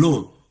Leoneans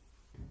alone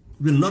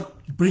will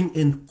not bring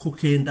in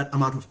cocaine, that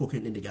amount of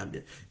cocaine in the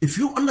Gambia. If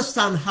you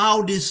understand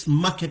how this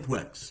market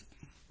works,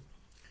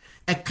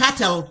 a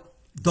cartel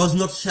does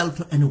not sell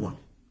to anyone.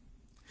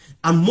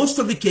 And most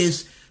of the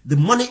case, the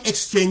money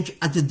exchange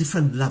at a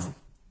different level.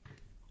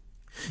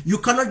 You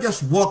cannot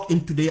just walk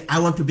in today, I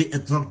want to be a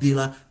drug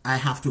dealer,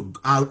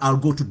 I'll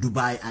go to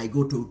Dubai, I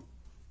go to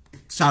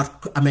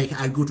South America,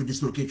 I go to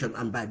this location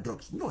and buy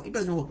drugs. No, it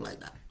doesn't work like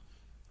that.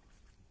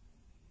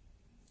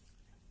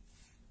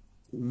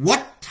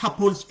 What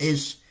happens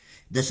is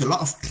there's a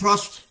lot of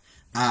trust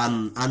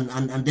and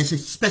there's a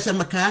special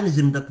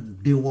mechanism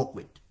that they work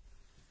with.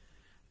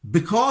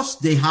 Because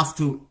they have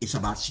to, it's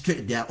about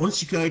security, their own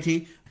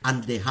security,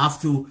 and they have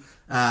to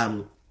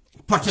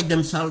protect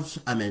themselves,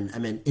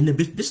 in the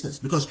business,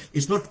 because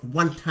it's not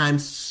one-time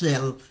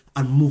sell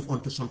and move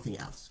on to something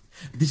else.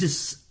 This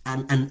is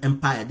an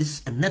empire, this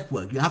is a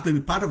network. You have to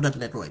be part of that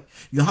network.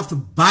 You have to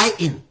buy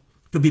in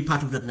to be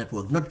part of that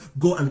network, not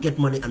go and get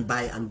money and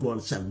buy and go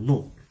and sell.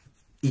 No,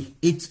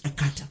 it's a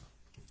cartel.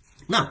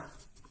 Now,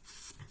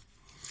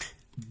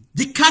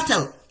 the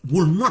cartel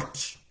will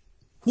not,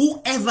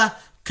 whoever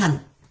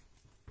can,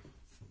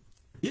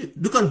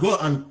 you can go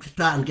and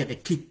try and get a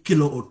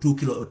kilo or 2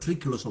 kilo or 3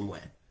 kilo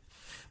somewhere.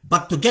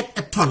 But to get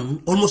a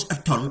ton, almost a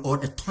ton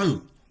or a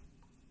ton,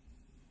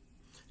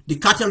 the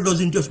cartel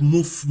doesn't just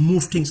move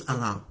things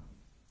around.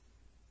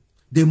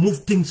 They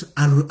move things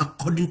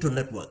according to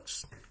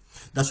networks.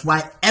 That's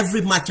why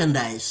every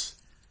merchandise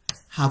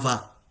have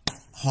a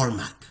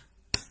hallmark,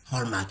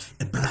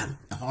 a brand,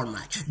 a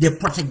hallmark. They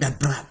protect that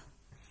brand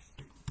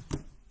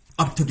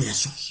up to their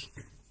source.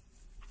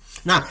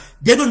 Now,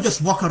 they don't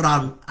just walk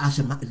around as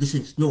a market.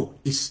 No,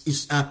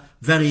 it's a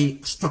very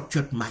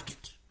structured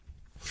market.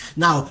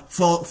 Now,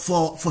 for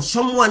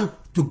someone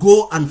to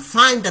go and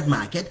find that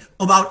market,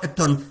 about a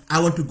ton,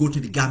 I want to go to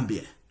the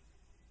Gambia.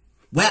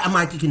 Where am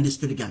I taking this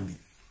to the Gambia?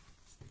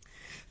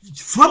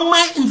 From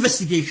my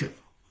investigation,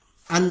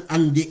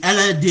 and the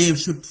LRD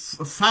should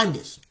find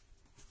this,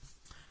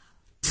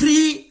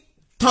 3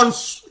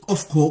 tons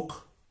of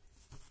coke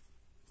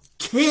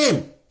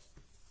came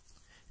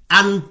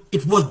and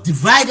it was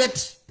divided.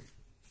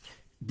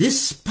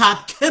 This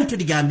part came to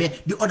the Gambia,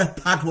 the other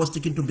part was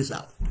taken to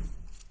Bissau.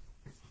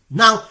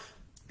 Now,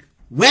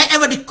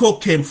 wherever the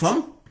coke came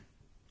from,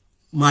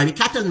 my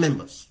cartel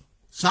members,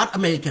 South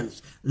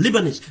Americans,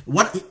 Lebanese,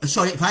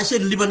 if I say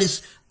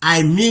Lebanese,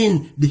 I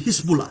mean the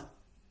Hezbollah,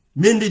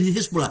 mainly the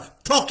Hezbollah,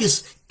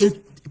 Turkish,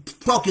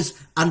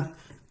 and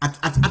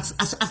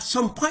at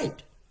some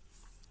point,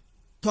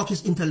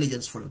 Turkish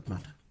intelligence for that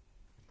matter.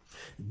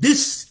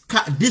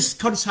 This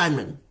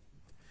consignment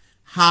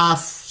have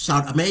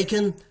South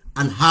American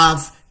and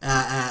have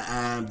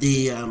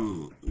the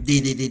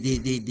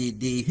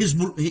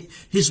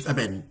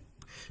Hezbollah,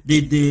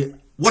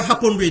 what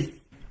happened with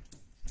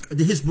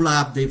the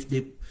Hezbollah?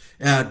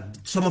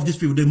 Some of these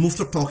people, they moved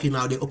to Turkey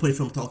now. They operate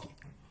from Turkey.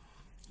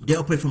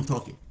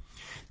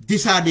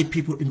 These are the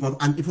people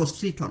involved, and it was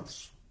 3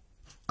 tons,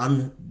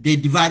 and they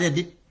divided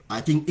it.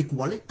 I think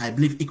equally. I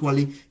believe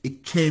equally.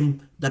 It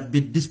came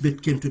this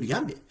bit came to the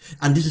Gambia,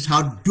 and this is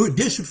how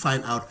they should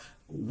find out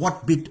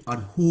what bit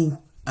and who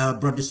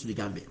brought this to the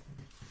Gambia.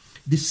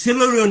 The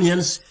Sierra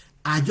Leoneans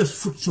are just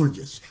foot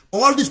soldiers.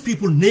 All these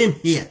people named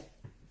here,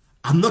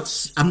 I'm not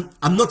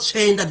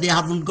saying that they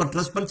haven't got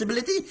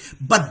responsibility,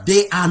 but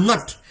they are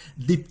not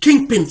the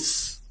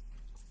kingpins.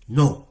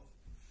 No.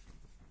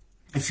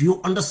 If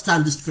you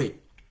understand this trade,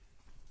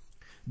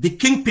 the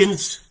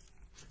kingpins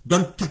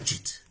don't touch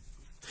it.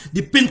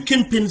 The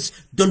kingpins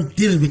don't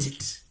deal with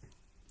it.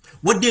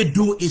 What they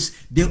do is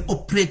they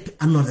operate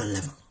another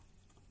level.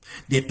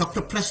 They talk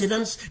to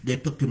presidents, they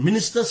talk to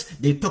ministers,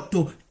 they talk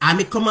to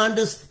army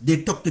commanders,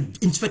 they talk to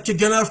Inspector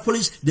General of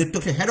Police, they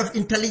talk to head of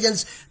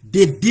intelligence.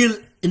 They deal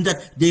in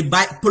that, they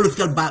buy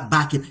political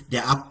backing. They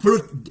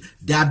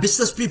are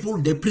business people,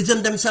 they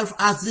present themselves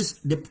as this.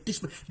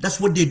 That's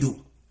what they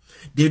do.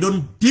 They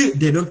don't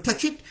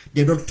touch it,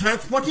 they don't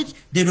transport it,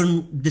 they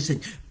don't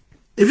listen.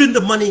 Even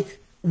the money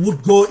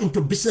would go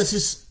into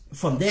businesses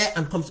from there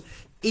and comes.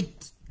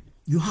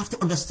 You have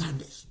to understand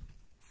this.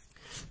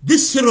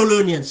 These Sierra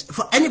Leoneans,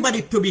 for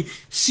anybody to be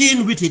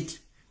seen with it,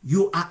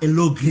 you are a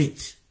low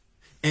grade.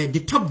 The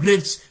top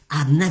grades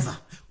are never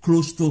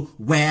close to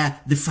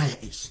where the fire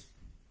is.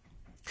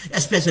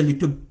 Especially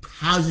to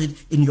house it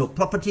in your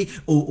property,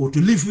 or to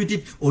live with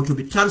it, or to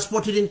be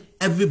transported in.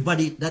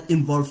 Everybody that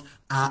involves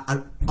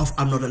are of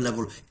another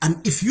level.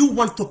 And if you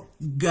want to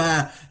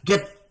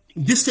get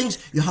these things,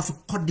 you have to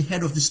cut the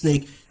head of the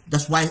snake.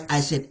 That's why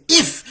I said,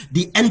 if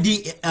the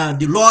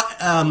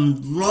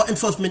law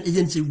enforcement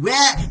agency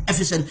were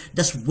efficient,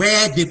 that's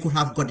where they could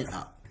have got it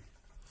out.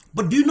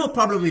 But do you know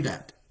problem with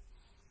that?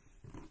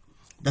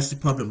 That's the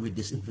problem with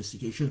these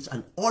investigations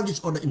and all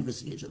these other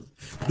investigations.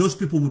 Those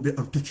people will be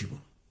untouchable.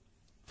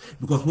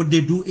 Because what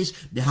they do is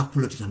they have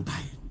political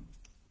buy-in.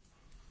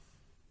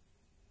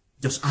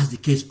 Just as the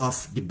case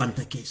of the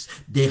Banta case,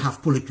 they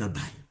have political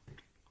buy-in.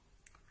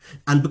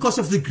 And because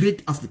of the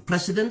greed of the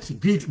president,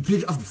 greed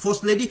of the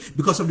first lady,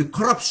 because of the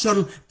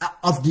corruption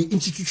of the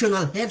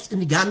institutional heads in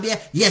the Gambia,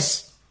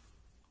 yes,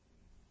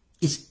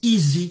 it's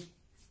easy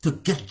to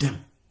get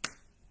them.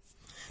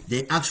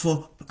 They ask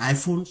for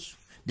iPhones,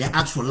 they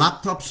ask for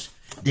laptops,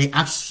 they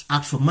ask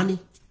for money.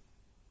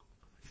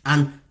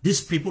 And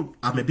these people,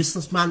 I'm a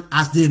businessman,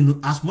 as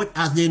much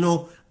as they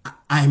know,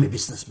 I am a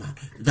businessman.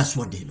 That's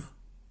what they know.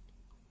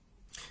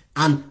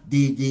 And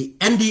the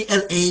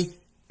NDLA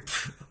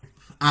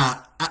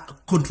are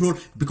controlled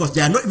because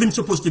they are not even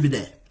supposed to be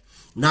there.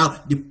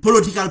 Now, the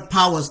political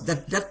powers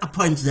that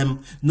appoints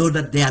them know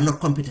that they are not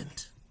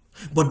competent.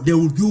 But they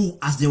will do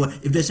as they want.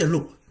 If they say,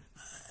 look,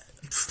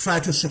 try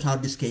to sort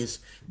out this case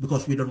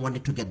because we don't want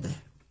it to get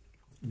there.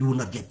 Do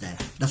not get there.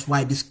 That's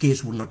why this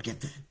case will not get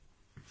there.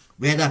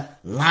 Whether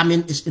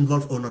Lamin is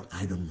involved or not,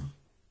 I don't know.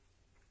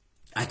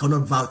 I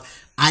cannot vouch.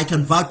 I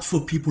can vouch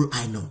for people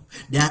I know.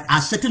 There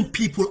are certain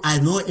people I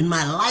know in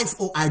my life,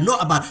 or I know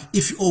about.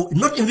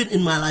 Not even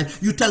in my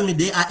life, you tell me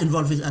they are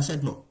involved with it. I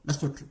said, no,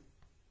 that's not true.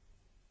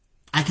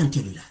 I can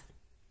tell you that.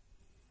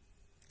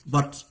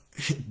 But,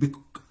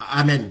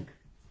 I mean,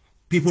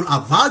 people are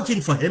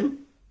vouching for him.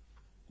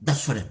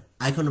 That's for them.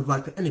 I cannot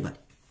vouch for anybody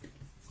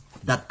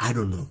that I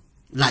don't know.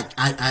 Like,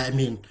 I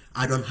mean,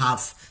 I don't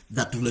have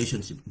that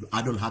relationship.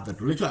 I don't have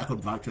that relationship. I can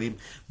vouch for him.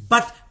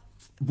 But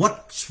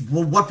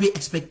what we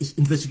expect is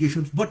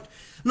investigations. But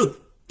look,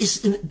 it's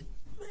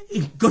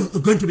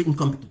going to be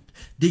incompetent.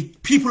 The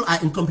people are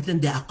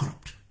incompetent. They are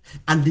corrupt.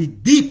 And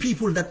the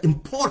people that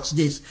imports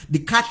this, the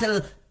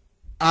cartel,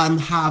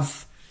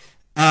 have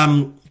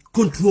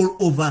control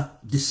over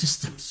the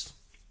systems.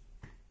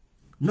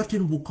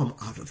 Nothing will come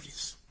out of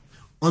this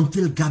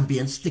until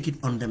Gambians take it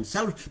on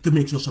themselves to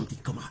make sure something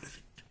come out of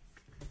it.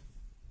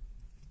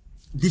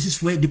 This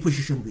is where the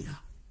position we are.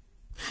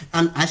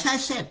 And as I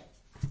said,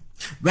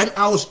 when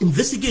I was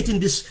investigating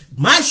this,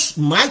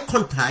 my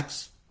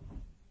contacts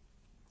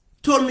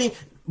told me,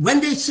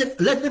 when they said,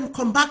 let them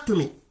come back to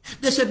me,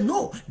 they said,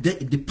 no,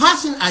 the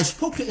person I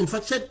spoke to, in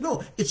fact, said,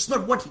 no, it's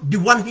not the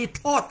one he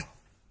thought.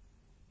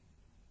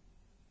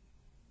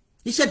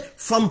 He said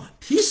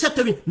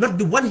to me, not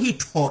the one he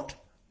thought,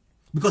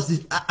 because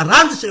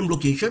around the same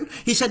location,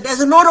 he said,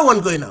 there's another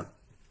one going on.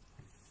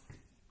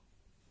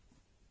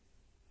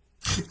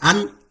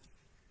 And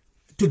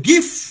to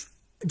give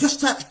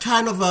just a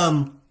kind of,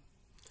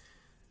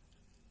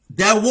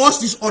 there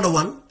was this other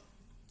one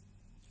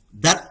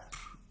that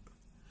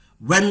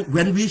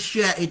when we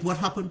share it, what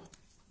happened?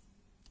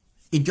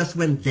 It just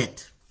went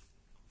dead.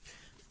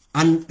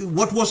 And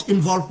what was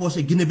involved was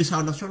a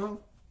Guinea-Bissau national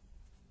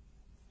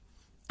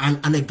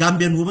and a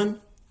Gambian woman.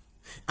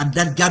 And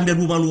that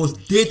Gambian woman was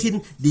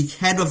dating the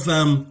head of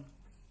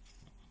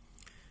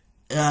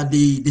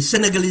the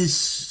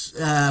Senegalese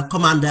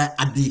commander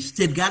at the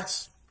State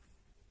Guards.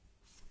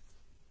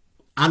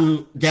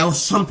 And there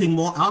was something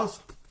more else.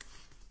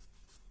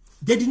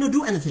 They did not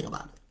do anything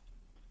about it.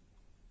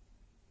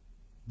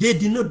 They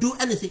did not do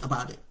anything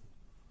about it.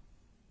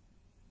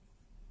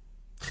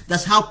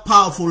 That's how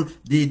powerful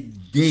they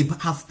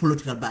have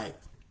political buying.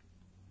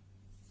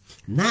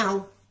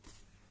 Now,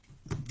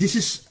 this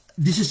is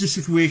the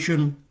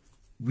situation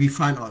we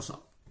find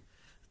ourselves.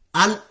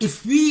 And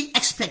if we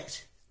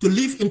expect to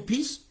live in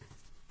peace,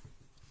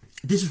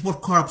 this is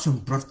what corruption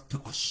brought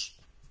to us.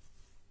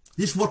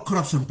 This is what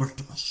corruption brought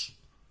to us.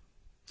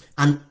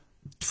 And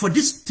for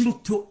this thing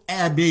to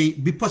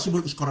be possible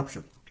is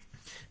corruption.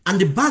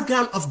 And the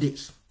background of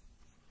this,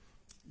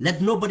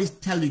 let nobody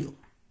tell you,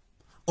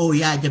 oh,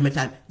 Yaya Jammeh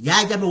time.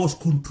 Yaya Jammeh was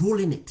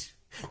controlling it.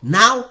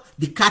 Now,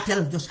 the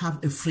cartel just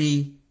have a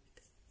free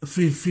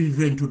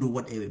reign to do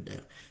whatever they do.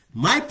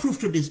 My proof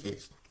to this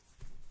is,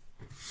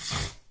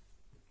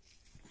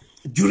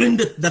 during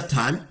that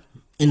time,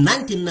 in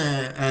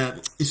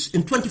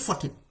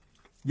 2014,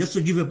 just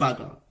to give you a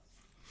background,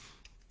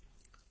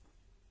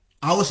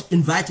 I was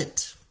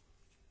invited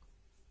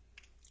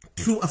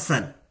through a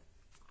friend,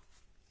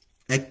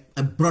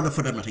 a brother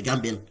for that matter,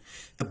 Gambian,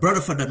 a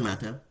brother for that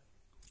matter,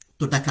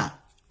 to Dakar,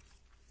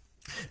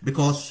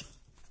 because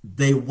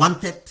they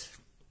wanted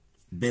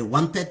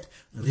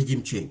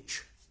regime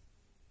change,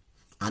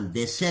 and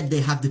they said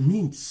they have the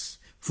means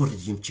for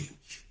regime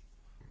change.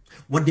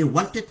 What they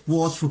wanted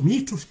was for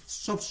me to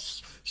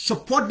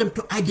support them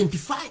to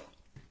identify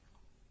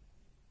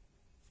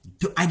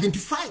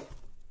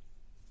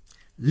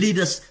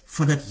leaders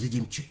for that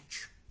regime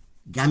change,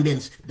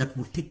 Gambians that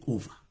would take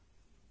over.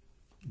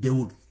 They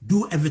would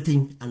do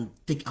everything and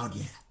take out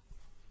the air.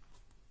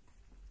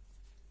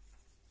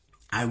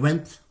 I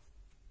went,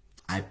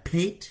 I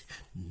paid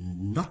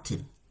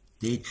nothing.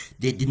 They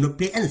did not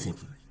pay anything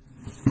for it.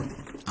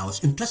 I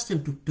was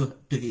interested to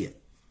hear.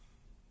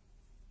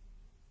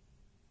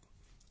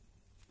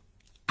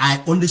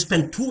 I only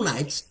spent 2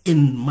 nights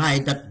in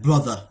that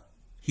brother,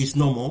 he's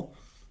no more,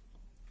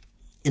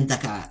 in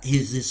Dakar,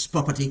 his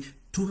property,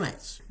 2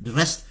 nights. The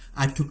rest,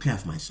 I took care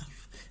of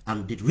myself.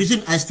 And the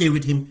reason I stayed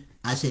with him,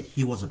 I said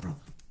he was a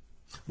brother.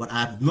 But I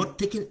have not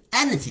taken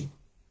anything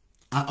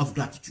out of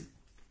gratitude.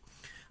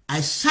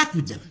 I sat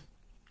with them.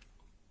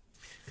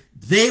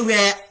 They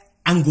were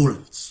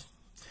Angolans.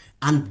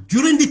 And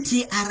during the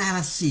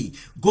TRRC,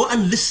 go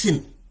and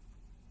listen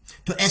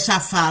to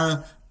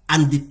SFL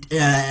and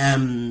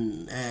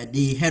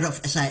the head of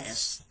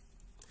SIS.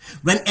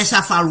 When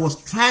SFL was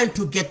trying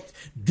to get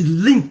the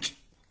link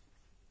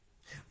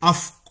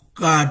of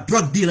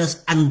drug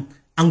dealers and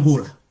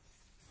Angola,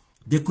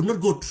 they could not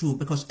go through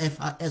because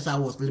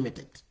SR was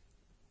limited.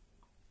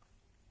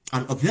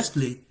 And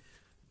obviously,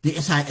 the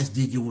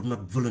SISDG would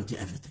not volunteer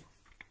everything.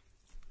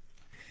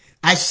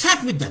 I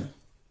sat with them.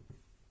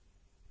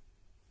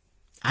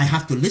 I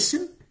have to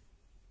listen.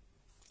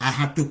 I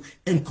have to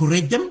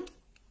encourage them.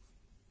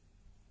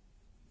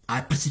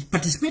 I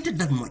participated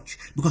that much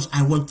because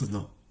I want to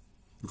know.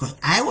 Because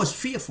I was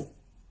fearful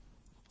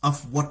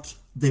of what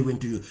they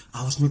went to do.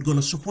 I was not going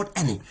to support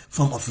any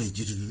form of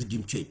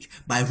regime change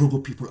by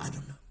Rogo people, I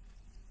don't know.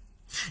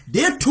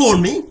 They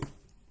told me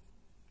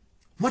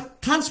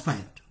what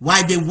transpired,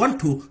 why they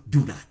want to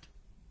do that.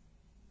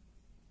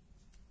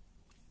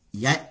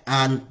 Yeah,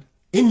 and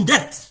in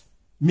that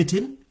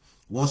meeting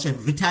was a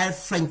retired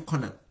French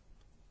colonel.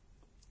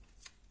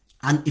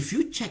 And if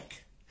you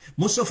check,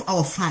 most of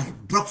our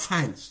drug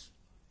fines,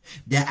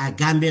 there are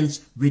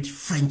Gambians with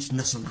French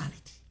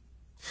nationality.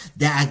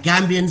 There are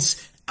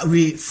Gambians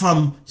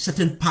from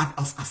certain part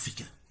of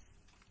Africa,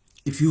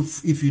 if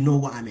you know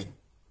what I mean.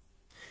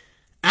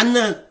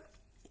 And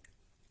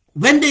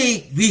when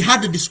we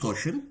had the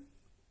discussion,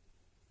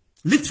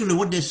 literally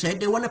what they said,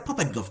 they want a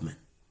puppet government.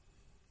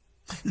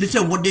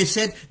 Literally what they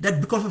said,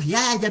 that because of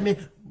Yaya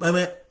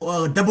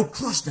Jammeh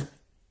double-crossed them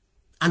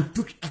and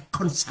took a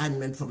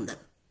consignment from them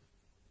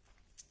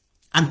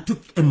and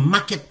took a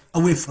market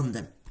away from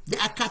them. They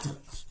are cattle.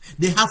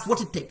 They have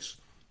what it takes.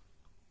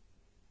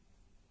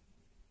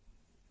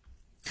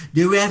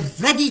 They were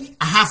ready.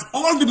 I have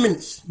all the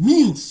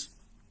means.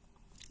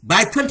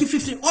 By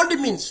 2015, all the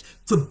means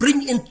to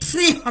bring in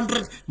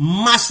 300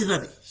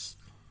 mercenaries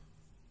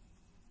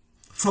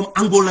from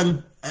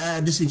Angolan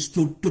things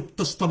to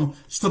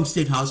storm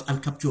State House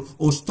and capture,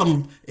 or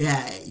storm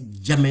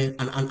Jammeh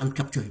and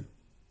capture him.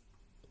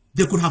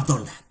 They could have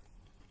done that.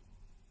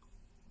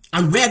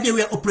 And where they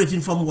were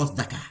operating from was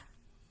Dakar.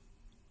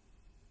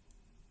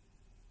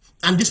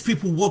 And these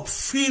people work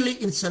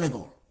freely in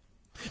Senegal.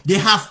 They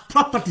have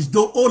properties, they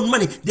own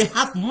money, they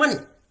have money.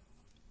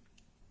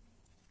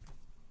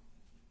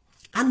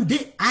 And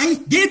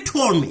they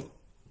told me,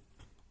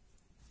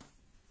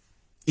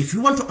 if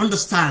you want to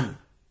understand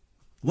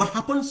what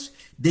happens,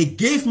 they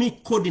gave me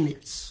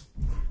coordinates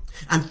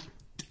and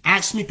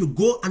asked me to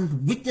go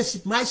and witness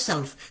it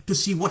myself to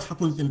see what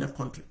happens in that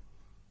country.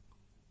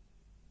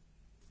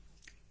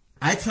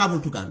 I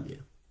traveled to Gambia.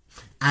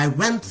 I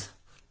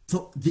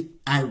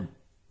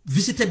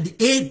visited the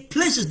 8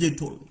 places they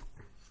told me.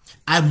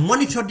 I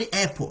monitored the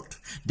airport.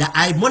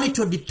 I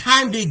monitored the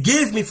time they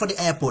gave me for the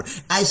airport.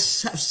 I have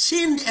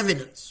seen the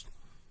evidence.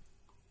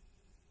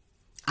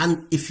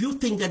 And if you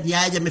think that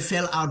Yahya Jammeh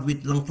fell out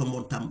with Langton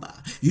Montamba,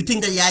 you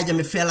think that Yahya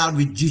Jammeh fell out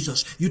with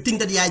Jesus, you think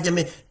that Yahya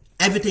Jammeh,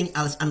 everything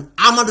else, and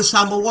Amadou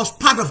Samba was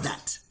part of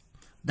that.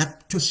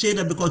 That to say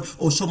that because,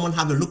 oh, someone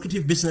have a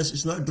lucrative business,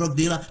 is not a drug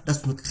dealer,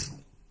 that's not true.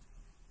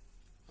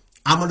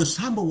 Amadou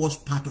Samba was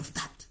part of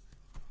that.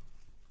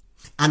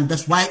 And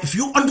that's why, if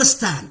you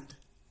understand,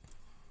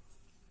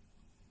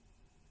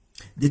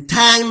 the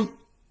time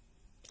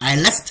I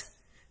left,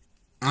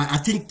 I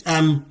think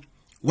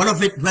one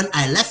of it, when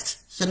I left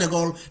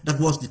Senegal, that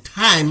was the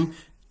time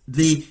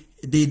the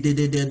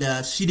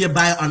Sidia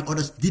Bayo and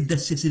others did the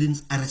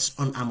citizens arrest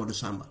on Amadou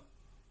Samba.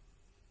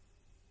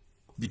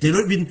 They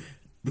don't even,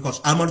 because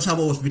Amadou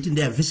Samba was within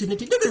their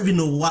vicinity, they don't even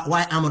know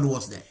why Amadou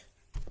was there.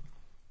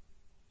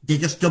 They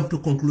just jumped to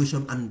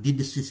conclusion and did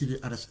the citizen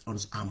arrest on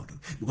Amadou,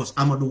 because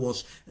Amadou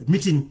was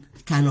meeting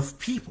kind of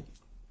people.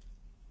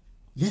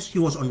 Yes, he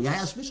was on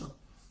Yaya's mission.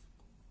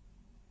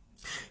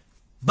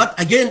 But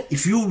again,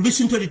 if you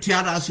listen to the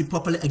TRRC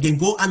properly, again,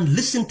 go and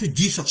listen to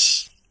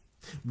Jesus.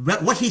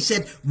 What he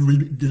said,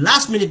 the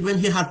last minute when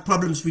he had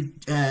problems with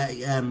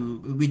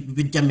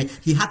Jammeh,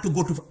 he had to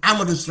go to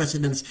Amadou's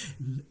residence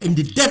in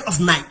the dead of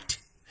night.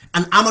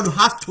 And Amadou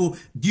had to,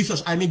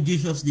 Jesus,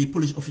 the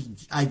police officer,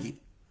 IG,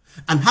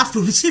 and have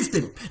to receive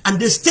them. And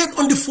they stayed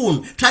on the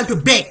phone trying to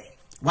beg.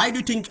 Why do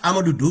you think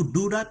Amadou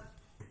do that?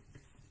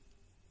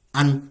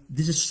 And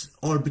this is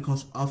all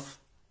because of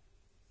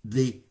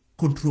the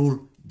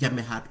control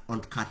Jammeh had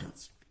on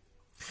cartels.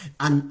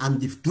 And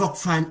the drug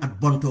fine at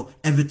Bonto,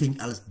 everything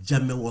else,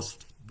 Jammeh was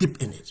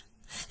deep in it.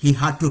 He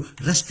had to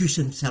rescue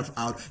himself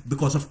out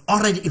because of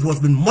already it was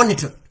been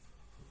monitored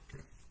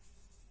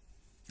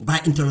by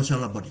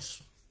international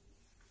bodies.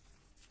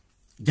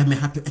 Jammeh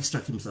had to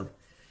extract himself.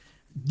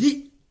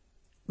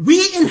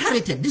 We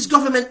inherited, this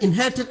government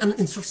inherited an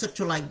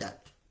infrastructure like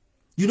that.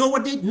 You know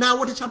what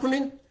what is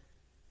happening?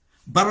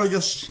 Barrow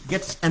just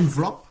gets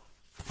envelope.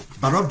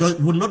 Barrow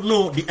would not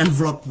know the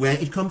envelope where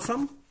it comes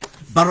from.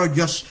 Barrow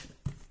just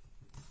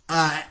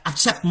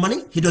accept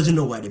money. He doesn't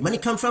know where the money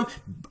comes from.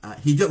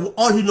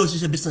 All he knows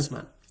is a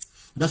businessman.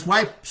 That's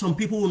why some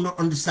people will not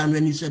understand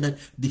when you say that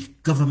the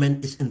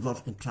government is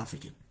involved in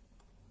trafficking.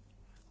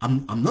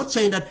 I'm not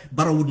saying that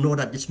Barrow would know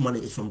that this money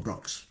is from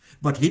drugs,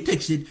 but he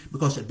takes it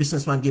because a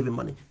businessman gave him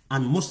money.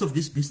 And most of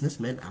these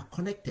businessmen are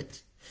connected.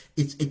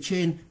 It's a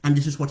chain, and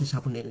this is what is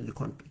happening in the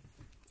country.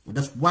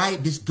 That's why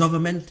this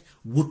government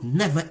would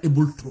never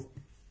able to,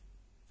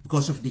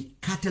 because of the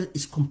cartel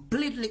is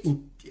completely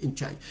in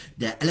charge.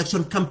 Their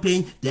election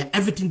campaign, their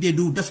everything they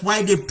do, that's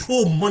why they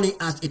throw money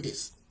as it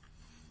is.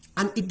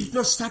 And it did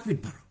not start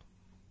with Barrow.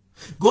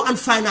 Go and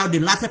find out the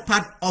latter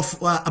part of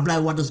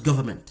Abdoulaye Wade's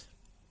government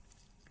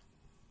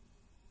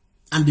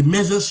and the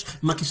measures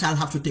Macky Sall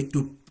have to take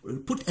to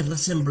put a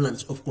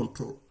resemblance of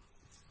control.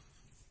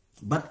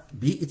 But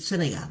be it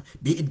Senegal,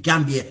 be it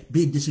Gambia,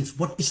 be it this is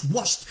what is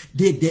worst,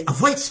 they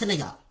avoid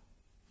Senegal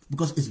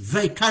because it's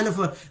very kind of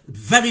a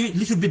very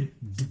little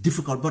bit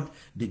difficult. But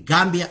the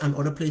Gambia and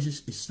other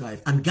places is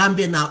strive, and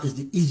Gambia now is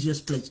the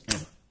easiest place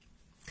ever.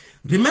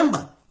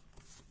 Remember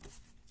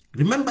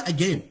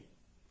again,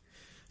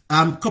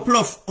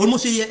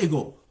 almost a year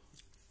ago,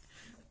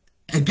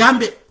 a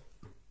Gambian,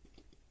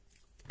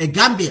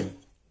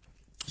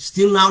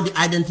 still now the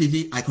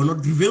identity I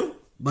cannot reveal,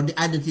 but the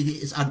identity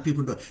is other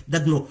people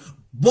that know,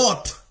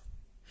 bought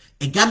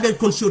a Gambian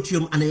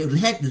consortium and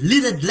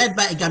led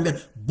by a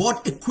Gambian,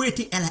 bought a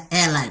Kuwaiti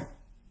airline,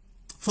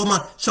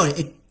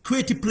 a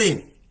Kuwaiti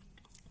plane,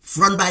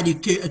 run by the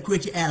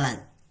Kuwaiti airline,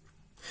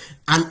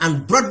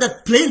 and brought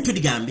that plane to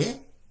the Gambia,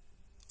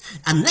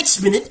 and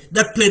next minute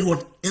that plane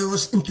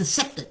was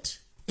intercepted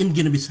in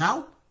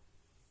Guinea-Bissau.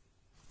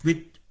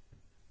 With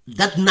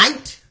that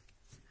night,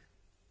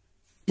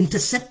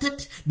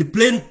 intercepted, the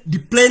plane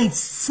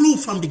flew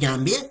from the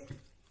Gambia,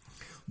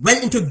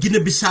 went into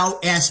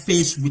Guinea-Bissau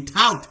airspace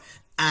without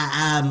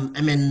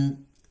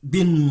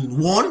being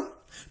warned.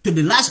 To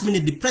the last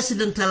minute, the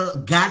presidential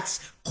guards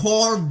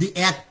called the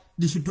air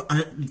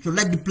to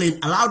let the plane,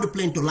 allow the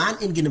plane to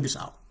land in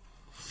Guinea-Bissau.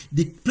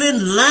 The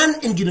plane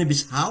landed in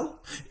Guinea-Bissau.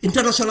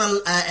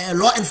 International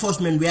law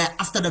enforcement were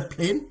after the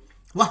plane.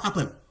 What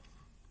happened?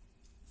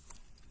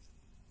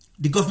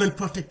 The government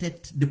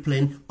protected the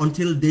plane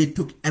until they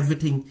took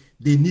everything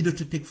they needed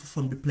to take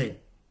from the plane.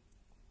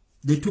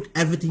 They took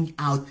everything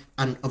out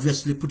and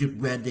obviously put it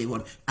where they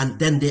want. And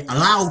then they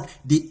allowed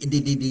the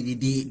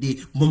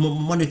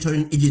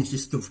monitoring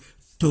agencies to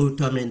do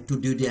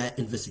their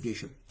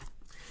investigation.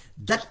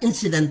 That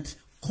incident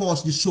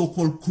caused the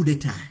so-called coup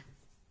d'etat.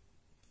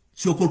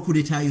 so-called coup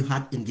d'etat you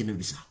had in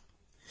Guinea-Bissau.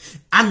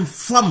 And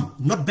from,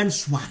 not Ben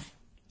Sware,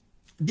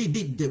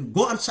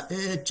 go and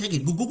check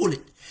it, Google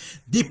it.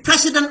 The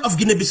president of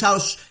Guinea-Bissau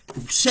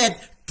said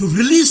to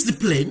release the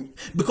plane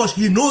because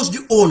he knows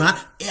the owner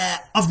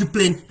of the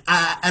plane.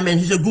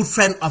 He's a good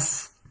friend of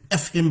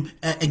him,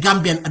 a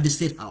Gambian at the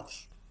State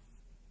House.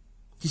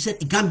 He said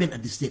a Gambian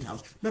at the State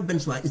House. Not Ben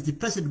Swire, it's the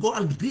president. Go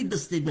and read the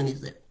statement he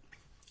said.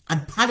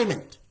 At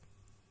Parliament.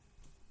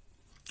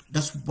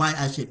 That's why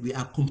I said we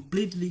are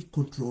completely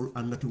controlled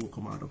and nothing will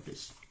come out of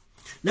this.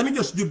 Let me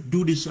just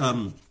do this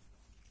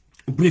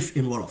brief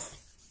in Wolof.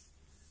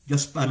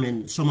 Just,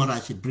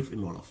 summarize it brief in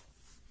Wolof.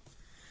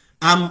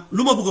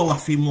 Lu ma bëgg a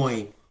wax fii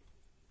mooy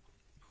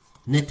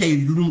ne tey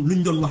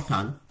luñ doon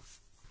waxtaan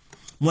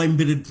mooy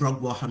mbiri drogue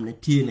boo xam ne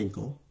téye nañ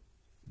ko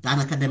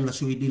daanaka dem na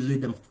suy di luy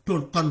dem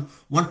 1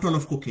 ton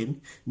of cocaine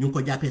ñu ngi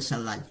ko jàppee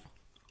Salaaji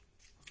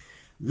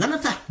lana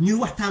tax ñuy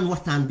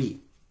waxtaan bi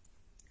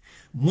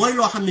mooy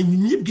loo xam ne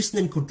ñun ñëpp gis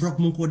nañ ko drogue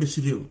mu ngi koo def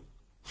si réew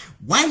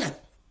waaye nag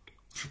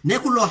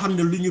nekkul loo xam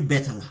ne lu ñu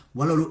bett la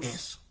wala lu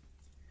ees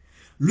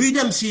luy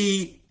dem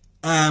si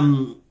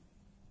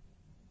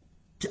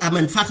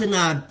fàtte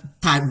naa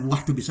taay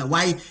waxtu bi sax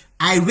waaye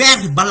ay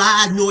weer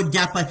balaa ñoo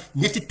jàppa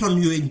 2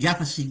 tonnes yooyu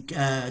jàppa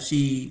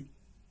si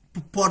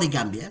port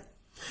Gambia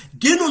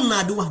génnoon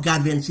naa di wax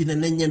Gambien si ne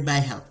nañ leen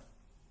bàyyi xel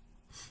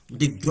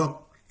di drogue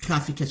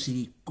trafic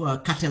si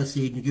cartel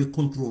si ñu ngi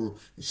control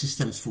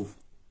systems foofu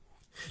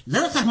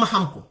lana tax ma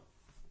xam ko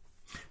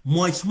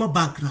mooy suma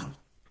background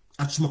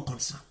ak suma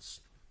conscience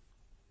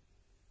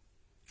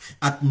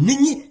ak nit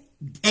ñi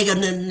egga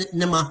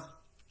ne ma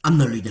am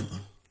na luy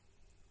demoon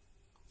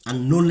and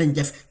noonu lañ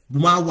def bu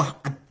maa wax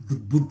ak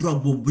bu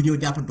drogue boobu bu ñëw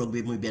jàpp drogue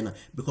bi muy benn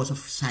because of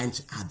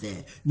science are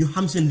there ñu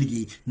xam seen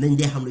liggéey nañ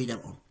dee xam luy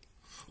demoon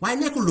waaye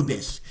nekkul lu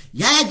bees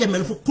Yaya Jammeh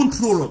dafa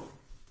contrôle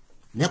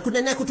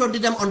nekkutoon di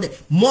dem on de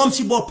moom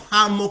si bopp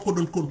moo ko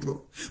doon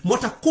contrôle moo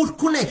tax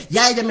ku ne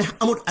Yaya Jammeh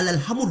amul alal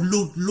xamul lu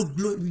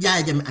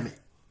Yaya Jammeh amee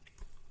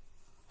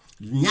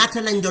ñaata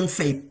lañ doon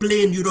fay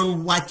plane yu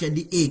doon wàcce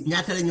di éeg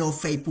ñaata la ñoo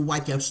fay pour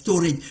wàcce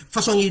storage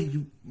façon yi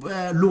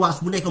luwaas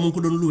bu nekk mu ngi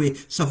ko doon loué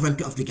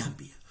sovereignty of the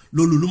Gambia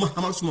loolu lu ma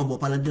xamal suma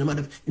bopp la dina ma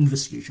def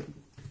investigation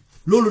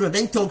loolu nag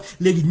dañ toog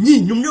léegi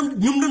ñii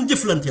ñum doon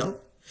jëflanteel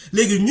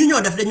léegi ñu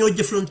ñoo def dañoo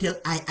jëflanteel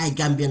ay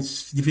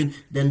Gambians difin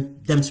den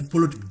dem si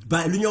politique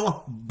lu ñoo wax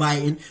buy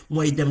in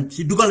mooy dem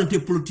si dugalante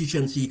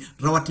politicians yi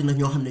rawatina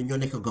ñoo xam ne ñoo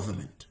nekk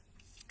government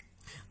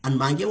and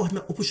maa ngi wax na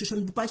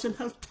opposition bu bàyyi seen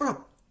xel trop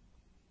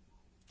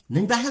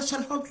nañ bàyyi xel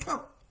seen xel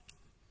trop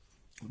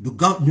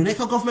ñu nekk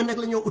government nag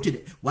la ñoo uti de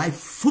waaye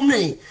fu mu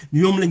ne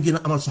ñoom lañ gën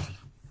a amal soxla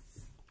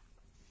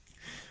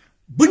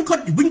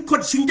buñ ko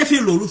suñ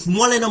defee loolu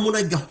moo leen a mun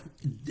a jox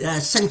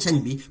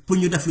sañ-sañ bi pour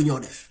ñu def lu ñoo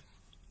def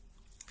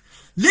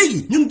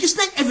léegi ñun gis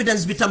nañ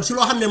evidence bi tam si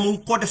loo xam ne mu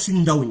ngi koo def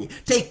suñ ndaw ñi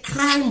tey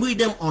crime buy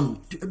dem on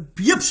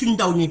yëpp suñ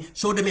ndaw ñi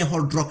soo demee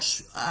xool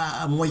drugs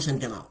mooy seen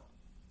gannaaw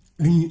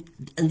ñu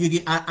ngi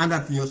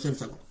àndaat ñoo seen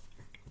sago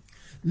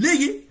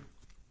léegi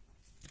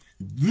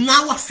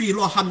dinaa wax fii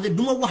loo xam ne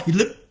du ma wax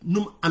lépp nu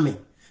mu amee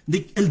ndi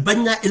bañ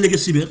naa ëllëg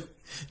si biir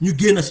ñu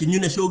génn si ñu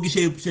ne soo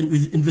gisee seen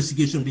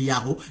investigation bi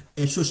yaaxu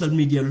et social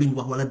media luñ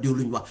wax wala diw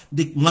luñ wax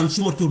di man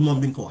suma tur moom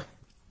duñ ko wax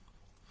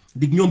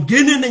di ñoom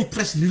génnee nañ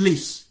press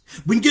release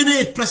buñ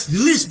génnee press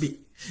release bi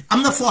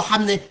am na foo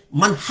xam ne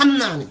man xam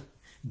naa ne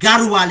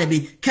gaaruwaale bi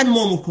kenn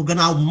moomu ko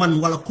gannaaw man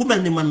wala ku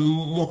mel ni man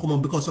moo ko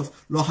moom because of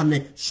loo xam ne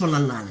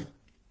sonal naa leen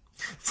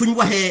fu ñu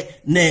waxee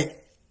ne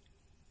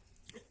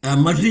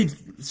Madrid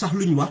sax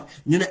lu ñu wax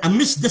ñu ne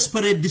amidst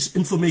desperate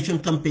disinformation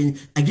campaign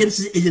against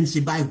the agency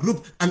by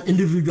group and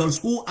individuals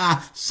who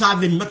are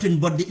serving nothing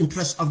but the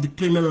interests of the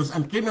criminals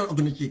and criminal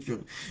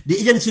organizations, the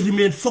agency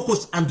remains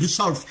focused and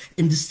resolved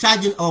in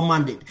discharging our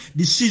mandate.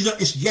 The seizure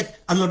is yet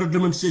another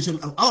demonstration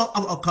of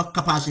our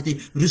capacity,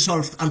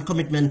 resolve, and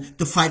commitment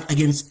to fight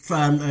against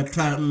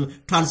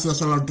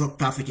transnational drug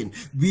trafficking.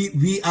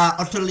 We are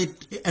utterly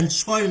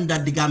ensuring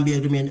that the Gambia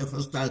remains a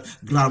hostile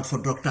ground for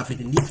drug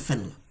trafficking. Lii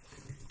fen la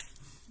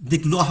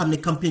dëgg loo xam ne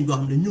campagne boo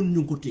xam ne ñun ñu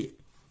ngi ko téye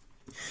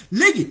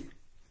léegi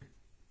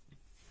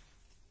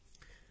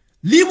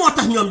lii moo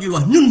tax ñoom ñuy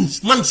wax ñun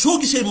man soo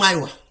gisee maay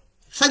wax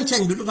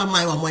sañ-sañ bi lu tax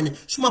maay wax mooy ne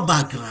suma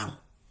background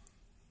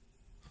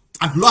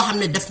ak loo xam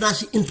ne def naa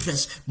si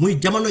interest muy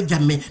jamono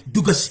Jammeh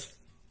dugga si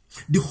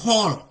di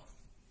xool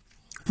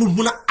pour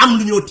mun a am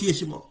lu ñoo téye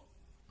si moom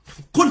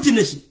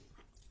continuer si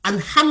and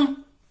xam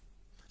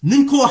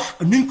nuñ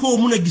ko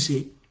mun a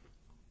gisee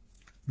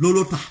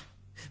looloo tax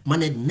ma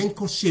ne nañ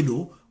ko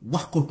séddoo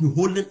wax ko ñu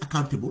hold leen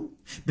accountable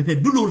ba pare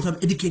du loolu tam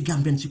éduquer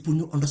Gambien si pour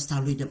ñu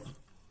understand luy dem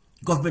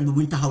government bi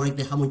bu ñu taxaw rek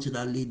de xamuñ si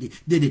daal lii di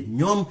déedéet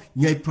ñoom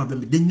ñooy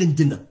problème bi dañ leen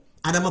jënda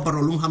Adama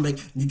Barrow lu mu xam rek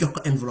ñu jox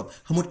ko enveloppe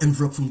xamul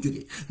enveloppe fu mu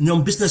jógee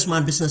ñoom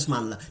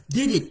businessman la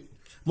déedéet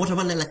moo tax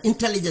ma ne la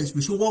intelligence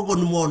bi su woogoon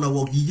nu moo na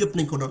woog yi yëpp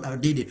nañ ko doon ala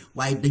déedéet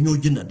waaye dañoo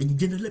jënda dañu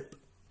jënd lépp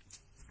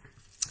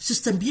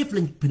système bi yëpp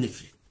lañ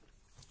pénétrer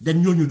dañ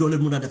ñooñu doo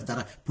leen mun a def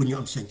dara pour ñu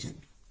am sañ-sañ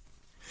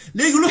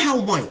léegi lu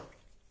xew mooy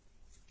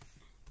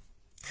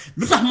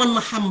lu tax man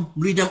ma xam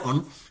luy dem on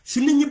su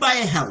nit ñi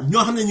bàyyee xel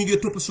ñoo xam ne ñu ngi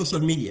topp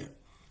social media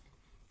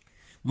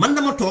man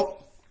dama toog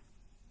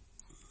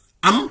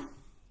am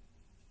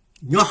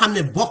ñoo xam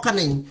ne bokk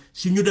nañ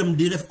si ñu dem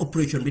di def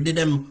opération bi di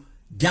dem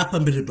jàppa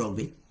mbiri drogue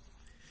bi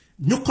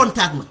ñu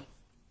contact ma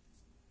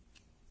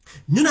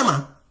ñu ne ma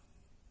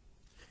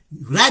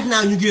right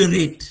now ñu ngi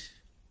rate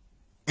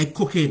ak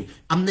cocaine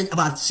am nañ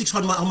about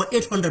 600 ama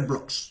 800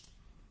 blocks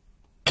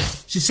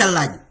si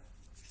sellaaj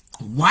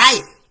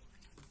waaye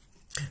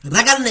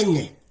ragal nañ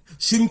ne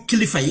suñ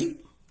kilifa yi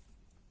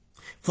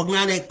foog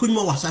naa ne kuñ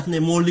ma wax sax ne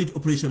moo lead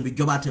opération bi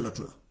jobaate la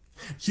tu la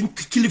suñ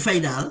kilifa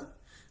yi daal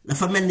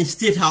dafa mel ni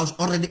State House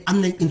already am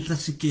nañ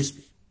interest si case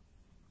bi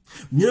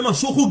ñu ne ma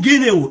soo ko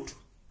génnee wut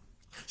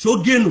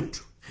soo génnut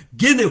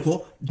génnee ko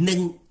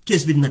dinañ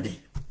case bi dina dee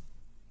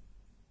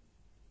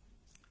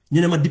ñu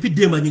ne ma depuis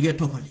démb ñu ngee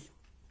toppali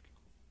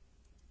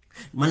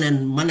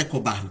ma ne ko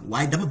baax na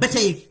waaye dama ba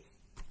tey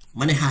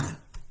ma ne xaaral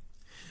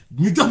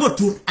ñu jox ma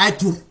tur ay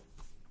tur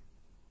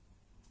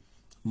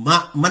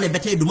ma ne ba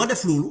tey du ma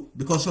def loolu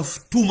because of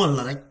tuumal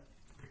la rek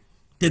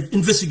te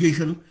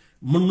investigation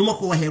man nu ma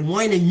ko waxee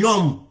mooy ne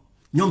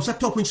ñoom sa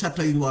toppuñ sa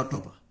yu ñu war a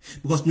toppa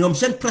because ñoom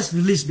seen press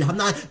release bi xam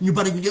naa ñu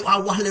bari ñu ngi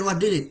waaw wax leen wax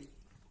déedéet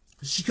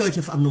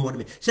sécurité fa am na moo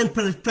demee seen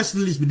press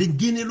release bi dañ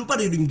génnee lu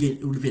bari duñ génne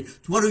lu fi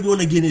waruñu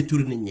woon a génnee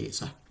turi nit ñi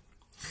sax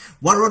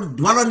waroon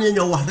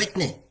nañoo wax rek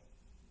ne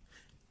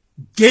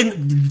génn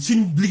suñ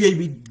liggéey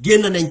bi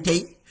génn nañ tey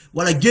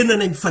wala génn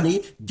nañ fan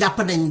yi jàpp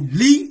nañ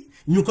lii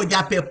ñu ko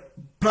jàppee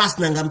place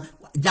nangam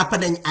jàpp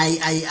nañ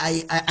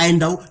ay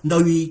ndaw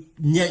yi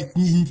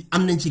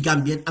am nañ ci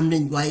Gambien am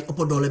nañ waaye ëpp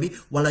doole bi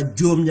wala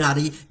juróom-ñaar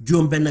yi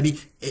juróom-benn bi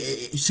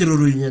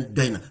séréro yi ñeen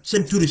doy na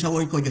seen tur yi sax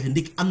wañ ko joxe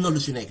ndik am na lu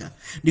si nekka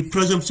ndik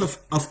presumption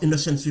of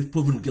innocence is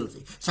proven guilty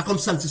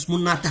circumstances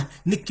mun naa tax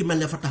nit ki mel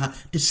ne fa taxa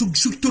te su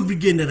tur bi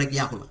génne rek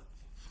yàqu na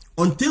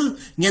until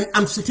ngeen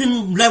am certain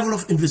level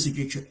of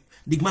investigation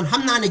ndik man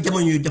xam naa ne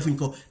jamono yooyu defuñ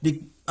ko ndik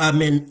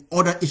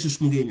other issues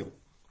mu ngi ñëw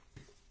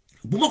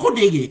bu ma ko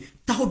déggee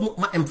taxut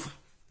ma am fa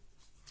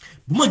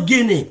bu ma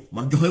génnee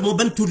man joxe moo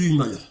benn tur yuñ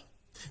ma jox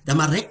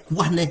dama rek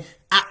wax ne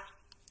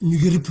ñu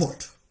ngi report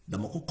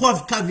dama ko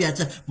caveat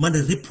sax ma ne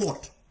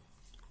report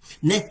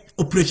ne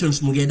operations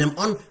mu ngi dem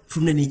on fu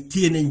mu ne nii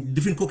téye nañ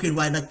defin ko kenn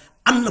waaye nag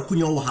am na ku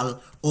ñoo waxal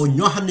oo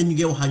ñoo xam ne ñu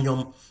ngi waxal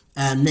ñoom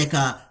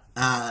nekka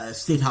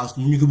State House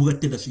ñu ngi bëgg a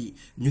tëdda si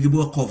ñu ngi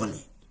bëgg a coverle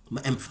ma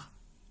am fa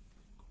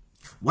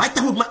waaye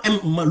taxut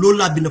ma loolu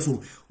laa bind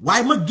foofu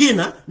waaye ma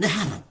génna ne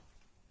xaaral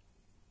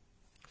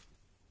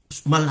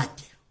ma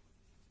laajte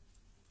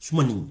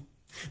suma nit ñi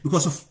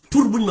because of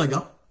tur buñ ma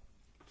jox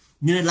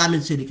ñu ne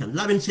Lamin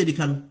Seydi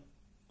Kane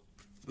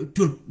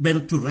tur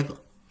benn tur rek la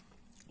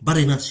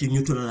bari na si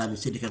ñu tudda Lamin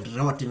Seydi Kane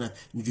rawatina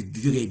ñu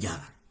jógee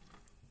Jaara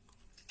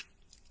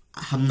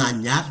xam naa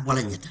ñaar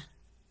wala ñetta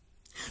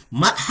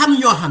ma xam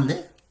ñoo xam ne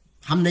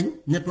xam nañ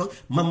network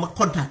ma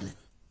contact leen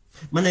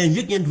ma ne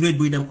yëg ngeen réet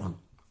buy dem on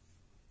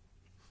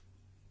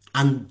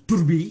and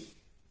tur bi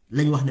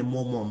lañ wax ne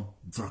moom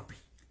drop bi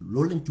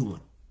loolu lañ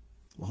tuumal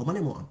waxuma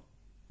ne moo am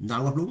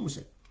ndaa wax loolu mu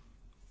set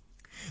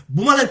bu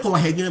ma leen ko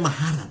waxee ñu ne ma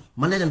xaaral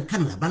ma ne leen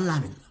kan la ban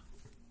Lamin la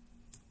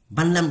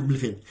ban lam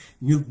bilifeen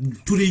ñu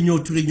turi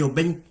ñëw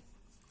bañ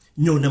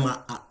ñëw ne ma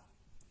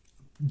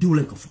diw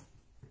leen ko fa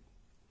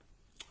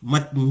ma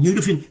ñu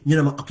defin ñu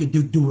ne ma ok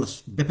diw la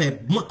bépee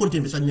bu ma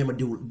continuer bi sax ñu ne ma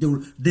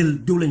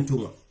diw lañ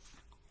tuuma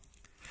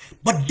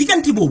ba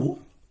diggante boobu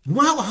bu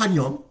ma wax ak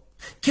ñoom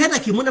kenn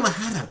ki mu ne ma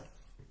xaaral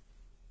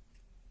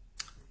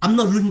am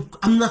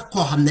na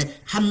koo xam ne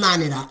xam naa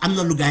ne daal am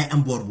na lu gaay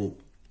am boor boobu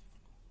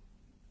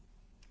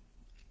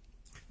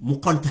mu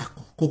contact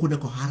ko kooku ne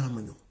ko xaaral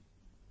ma ñëw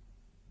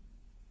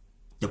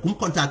te ku mu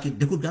contact yi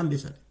dëkkul Gambie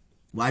sax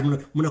waaye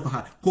mu ne ko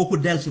xaar kooku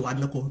delsi waat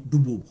na ko du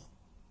boobu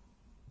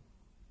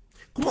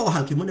ku ma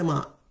waxal ki mu ne ma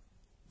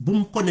bu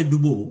mu ko ne du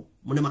boobu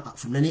mu ne ma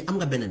fu mu ne nii am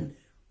nga beneen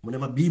mu ne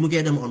ma bii mu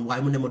ngee dem on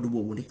waaye mu ne ma du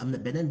boobu ndi am na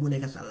beneen bu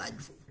nekk sa laaj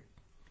bi foofu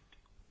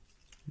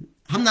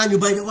xam naa ñu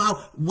bay ne waaw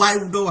waaye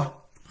doo wax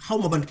xaw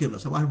ma ban kër la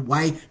sax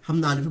waaye xam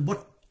naa ne fi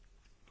bot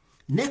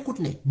nekkut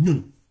ne ñun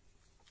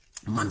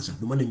man sax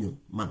du ma ne ñun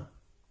man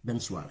benn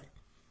soirée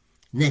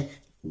ne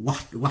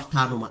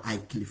waxtaanuma ay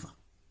kilifa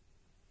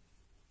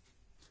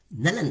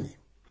ne leen ne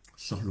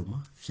soxluma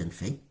seen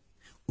fay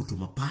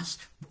utuma paas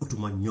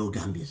utuma ñëw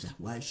Gambie sax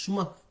waaye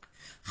suma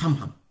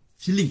xam-xam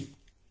si lii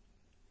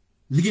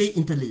liggéey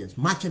intelligence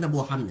màcc na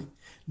boo xam ne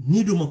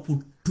nii duma pour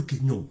tukki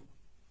ñëw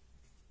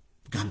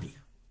Gambie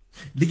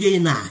liggéey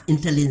naa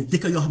intelligence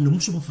dëkk yoo xam ne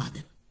musuma faa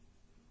dem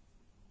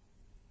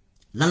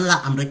lan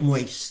laa am rek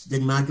mooy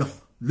dañ maa jox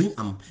luñ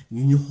am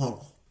ñu xool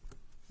ko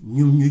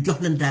ñu jox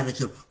leen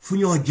direction fu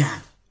ñoo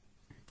jaar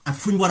ak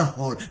fu ñu war a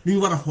xool lu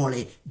ñu war a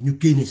xoolee ñu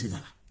génne si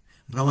dara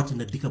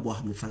rawatina dëkk boo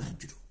xam ne fa laa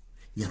juddoo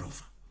yaroo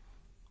fa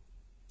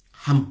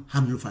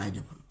xam lu fa laay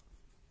demoon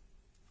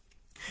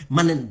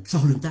man leen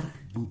soxluñ dara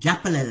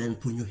jàppale leen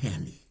pour ñu xeex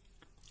lii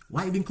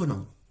waaye duñ ko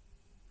nangu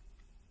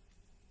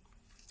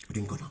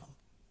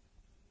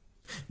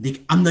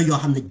léegi am na yoo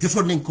xam ne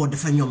jotoon nañ koo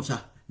defa ñoom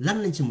sax lan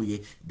lañ si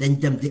mujjee dañ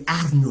dem di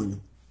aar ñooñu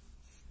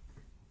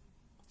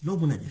loo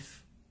mën a def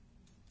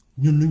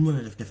ñun luñ mën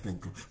a def nañ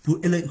ko pour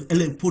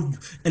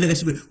éleg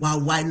si bi waaw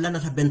waaye la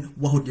naka benn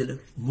waxu de la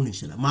munuñ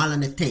si la maa la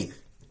ne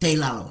tey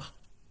laa la wax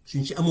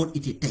suñ si amoon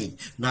iti tey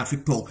naa fi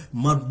toog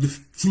ma def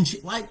suñ si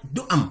waaye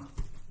du am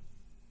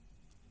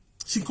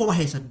suñ ko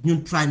waxee sax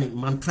ñun try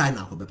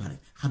naa ko ba pare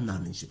xam naa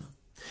nañ si ba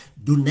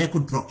du nekk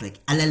drogue rek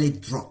alali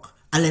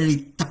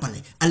tappale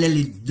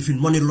alali defin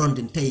money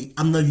laundering tey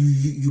am na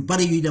yu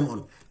bari yuy dem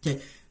on te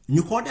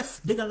ñu koo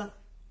def dëgg la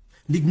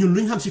nit ñun lu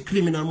ñu xam si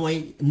criminal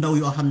mooy ndaw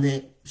yoo xam ne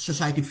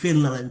society fail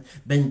na leen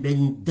bañ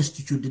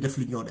destitute di def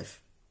li ñoo def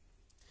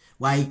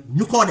waaye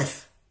ñu koo def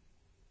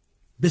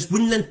bés bu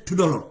ñu leen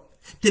tuddaloon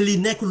te lii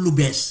nekk lu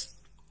bees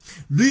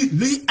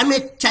luy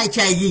amee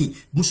caay-caay yii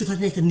musu ta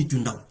nekk nit yu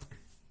ndaw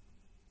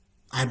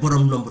ay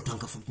borom nomb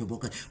tànk foog ñu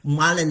bokk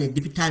maa leen ne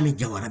depuis time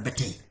Jawara ba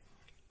tey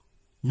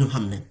ñu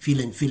xam ne fii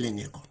lañ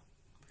nekkoon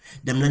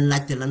dem nañ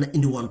laajte la na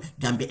indi woon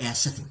Gambia Air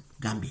Settle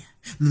Gambia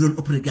lu doon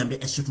opéré Gambia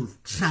Air Settle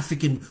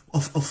trafficking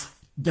of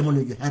jamono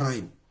yu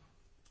heroin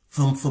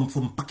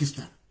from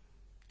Pakistan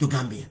to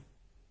Gambia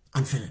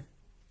and feneen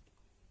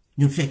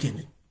ñun fekkee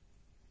nañ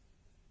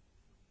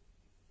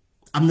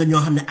am na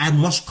ñoo xam ne ay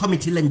mos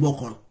committee lañ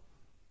bokkoon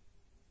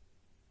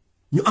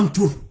ñu am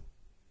tur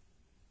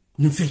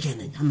ñun fekkee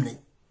nañ xam nañ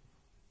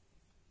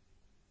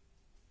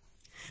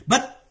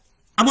but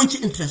amuñ ci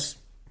interest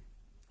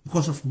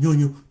because of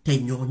ñooñu tey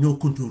ñoo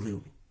contrôle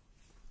réew mi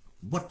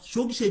but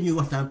soo gisee ñuy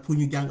waxtaan pour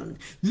ñu jàngal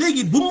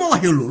léegi bu ma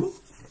waxee loolu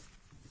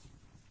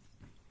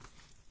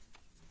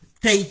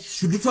tey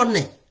su du toon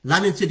ne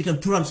Lamin Sedikane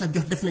turam sax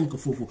jox def nañ ko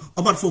foofu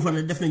Omar foofu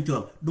ne def nañ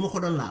turam du ma ko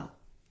doon laal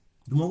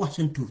du ma wax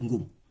seen tur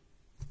ngum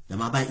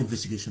damaa bàyyi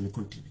investigation ni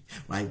continuer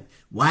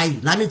waaye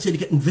Lamin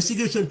Sedikane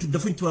investigation tur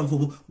defuñ turam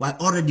foofu waaye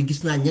already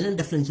gis naa ñeneen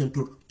def nañ seen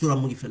turam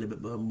mu ngi fële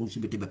mu ngi si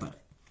biti ba pare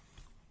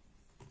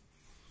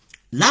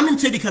Lamin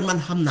Sedikane man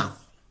xam naa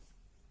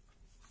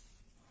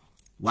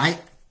waaye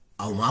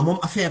aw maa moom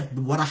affaire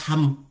bu war a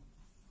xam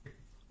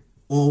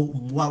o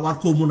war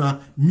koo mun a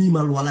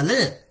miimal wala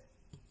leneen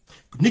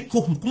nit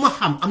ko ku ma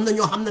xam am na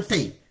ñoo xam ne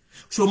tey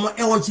soo ma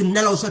ewoon si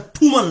nelaw sa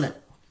tuumal leen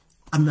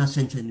am naa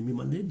sañ-sañ ni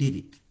miimal leen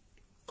déedéet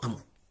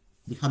amul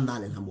di xam naa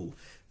leen xam boobu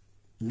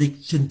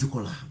léegi seen jukko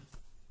laa xam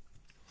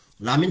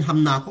Lamin xam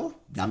naa ko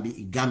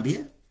Gambie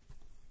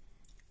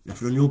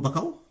daf la ñëw ba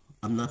kaw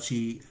am na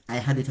si ay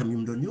xaritam yu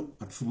mu doon ñëw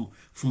ak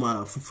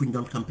fu ñu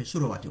doon campé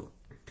sorowaate woon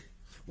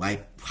waaye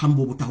xam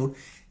boobu taxul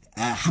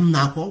xam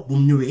naa ko bu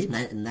mu ñëwee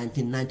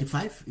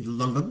 1995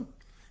 London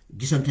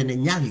gisante ne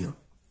ñaari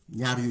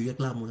yu yëg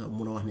laa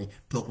mun a wax ne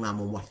toog naa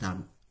moom waxtaan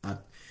ak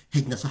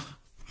xëj na sax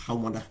xaw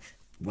ma ndax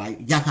waaye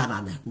yaakaar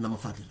naa ne na ma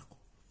fàttali ko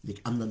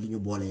léegi am na lu ñu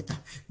boolee tax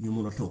ñu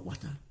mun a toog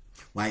waxtaan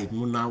waaye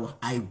mun naa wax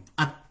ay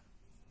at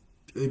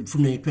fu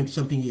mu ne 20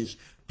 something years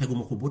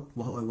teguma ko bët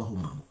waxu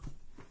maamu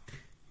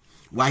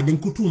waaye dañ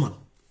ko tuumal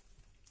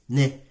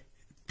ne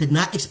te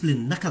naa explain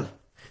naka la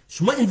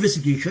suma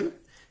investigation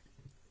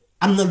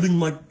am na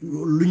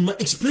luñ ma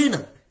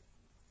explainal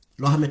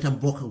loo xam ne tam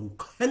bokkawu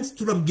kenn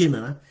turam génn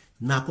na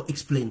naa ko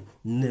explain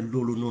ne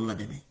loolu noonu la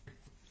demee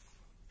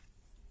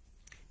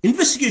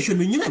investigation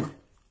bi ñu ne ma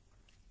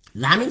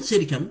Lamin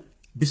Sedikane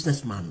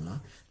businessman la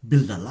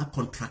builder la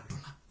contractor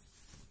la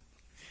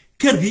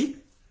kër gi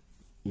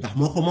ndax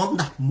moo ko moom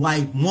ndax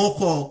waaye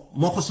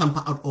moo ko sampa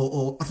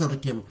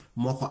autorité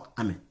moo ko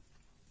amee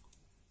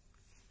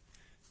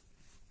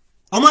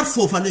Omar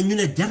Fofana ñu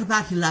ne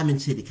jarbaati Lamin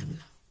Sedikane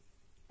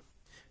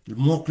la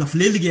moo la fa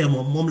lay liggéey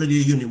moom la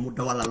dee yónni mu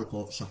dawalal ko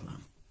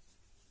soxlaam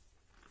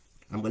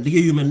xam nga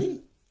liggéey yu mel ni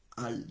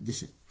gis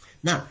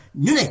naa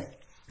ñu ne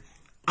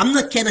am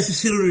na kenn si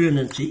Sierra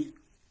Leone si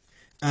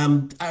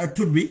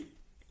tur bi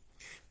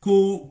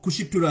ku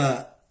si tura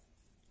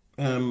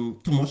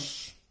Thomas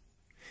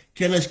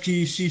kenn ki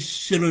si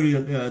Sierra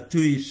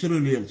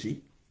Leone si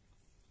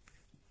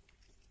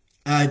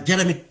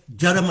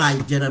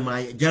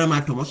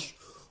Jeremiah Thomas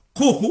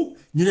kooku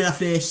ñu ne daf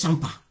lay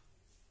sampa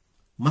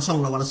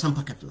maçon la wala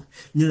sampakat la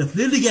ñu ne daf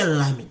lay liggéeyal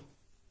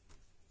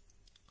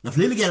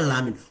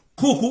Lamin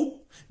kooku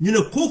ñu ne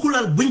kooku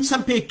la buñ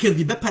sampee kër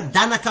gi ba pare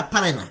daanaka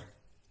pare na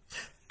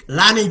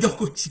Lamin jox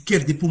ko ci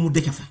kër gi pour mu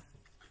dëkk fa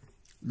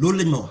loolu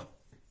lañ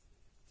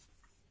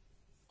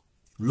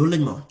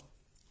ma wax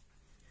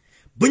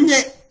buñ ne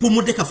pour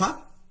mu dëkk fa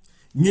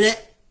ñu ne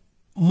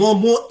moom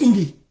moo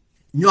indi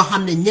ñoo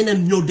xam ne ñeneen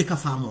ñoo dëkk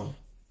fa moom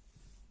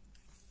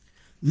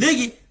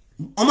léegi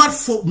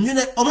ñu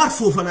ne Omar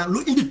Fofana lu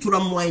indi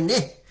turam mooy ne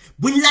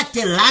buñ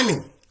laajtee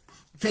Lamin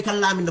fekkal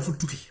Lamin dafa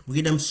tukki mu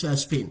ngi dem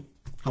Spain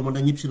xam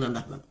nga ñëpp si na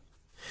ndax la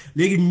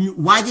léegi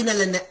waa ji ne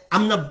leen ne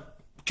am na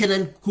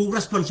keneen ku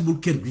responsible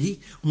kër gi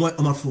mooy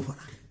Omar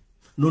Fofana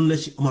noonu la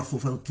si Omar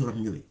Fofana turam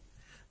ñëwee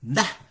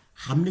ndax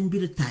xam nañ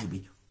mbiri taay bi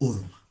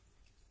óoruma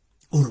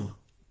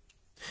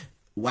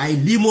waaye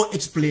lii moo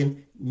explain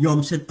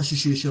ñoom seen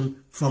association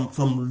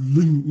from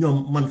luñ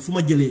ñoom man fu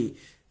ma jëlee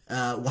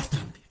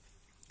waxtaan bi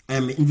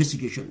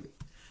investigation bi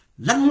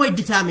lan mooy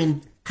determine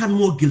kan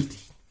moo guilty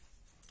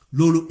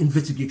loolu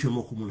investigation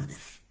moo ko mun a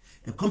def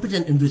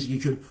competent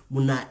investigation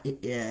mun naa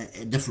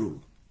def loolu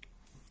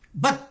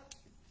but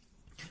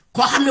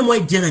koo xam ne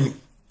mooy Jeremy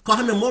koo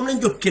xam ne moom lañ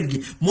jox kër gi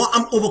moo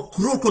am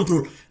over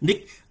control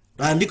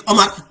ndik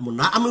Omar mun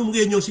naa am mu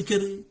ngi ñëw si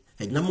kër yi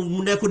xëy na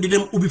mu nekk di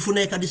dem ubbi fu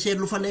nekk di seet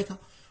lu fa nekk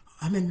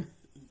amen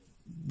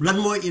lan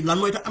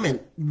mooy tax amen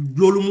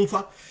loolu mu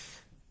fa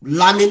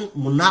Lamin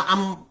mun naa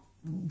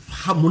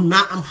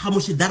am xamu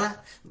si dara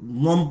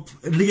moom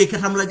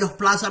liggéeykatam la jox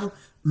place am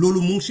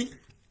loolu mu ngi si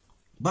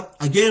but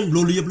again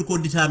loolu yëpp lu ko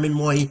determine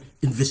mooy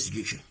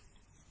investigation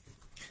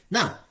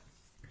now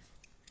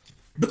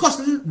because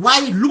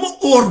waaye lu ma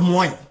óor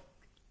mooy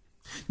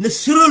ne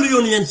Sierra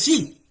Leone si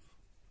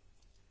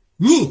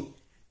ñii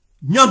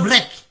ñoom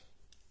rek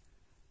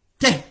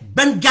te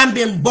benn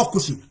Gambien bokk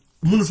si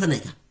mënu fa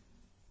nekk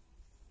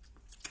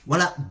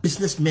wala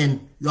businessmen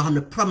yoo xam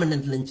ne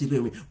prominent lañ ci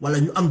réew mi wala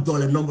ñu am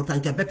doole nombre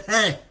tànka bépp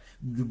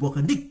du bokk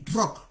ndig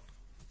drogue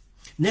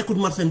nekkul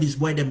marchandise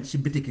booy dem si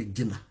bitik ak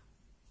jënda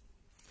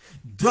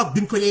drogue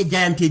duñ ko ñee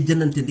jaayantee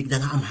jëndante ndig da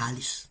nga am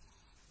xaalis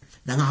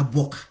da nga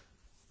bokk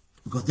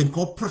because dañ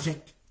koo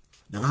protect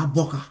da nga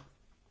bokk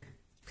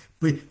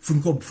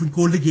fuñ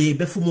ko liggéeyee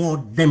ba fu moo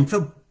dem fa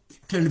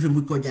téléphone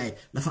buñ ko jaay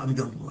dafa am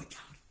yoon moo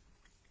jaar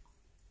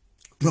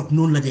drogue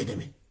noonu la dee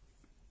demee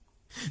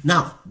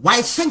now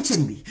waaye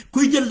sañ-sañ bi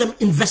kuy jël dem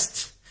invest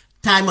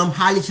time am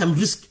xaalisam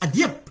risque at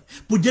yépp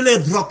pour jëlee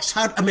drogue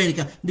South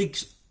America ndig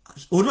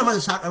war na ma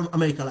South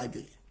America laa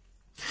jógee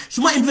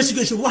suma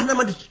investigation wax na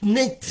ma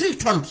ne 3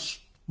 tons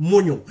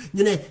moo ñëw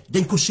ñu ne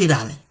dañ ko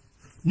séddaale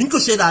niñ ko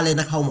séddaalee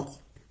nag xaw ma ko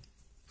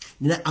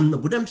ñu ne am na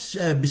bu dem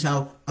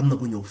Bissau am na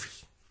bu ñëw fii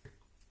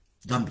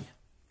Gambia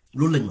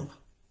loolu lañ ma wax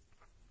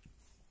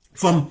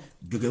from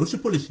jógewul si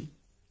police yi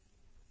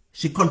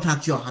si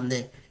contract yoo xam ne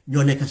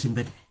ñoo nekk si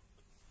mbedd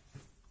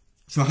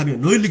soo xam ne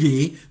nooy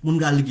liggéeyee mun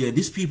ngaa liggéeyee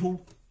these people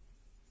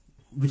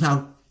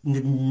without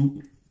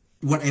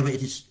whatever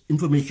it is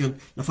information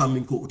dafa am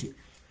nañ ko utee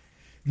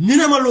ñu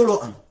ne ma looloo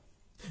am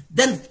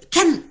then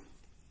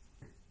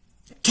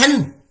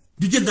kenn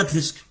du jël that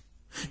risk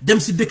dem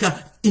si dëkka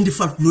indi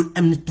fa loolu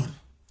am ni ton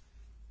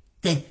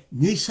te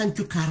ñuy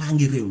sancu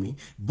kaaraangi réew mi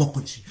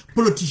bokkuñ si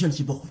politicians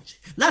si bokkuñ si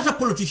laata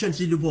politicians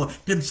si di boo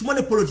te su ma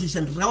ne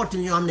politicians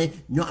rawatina ñoo xam ne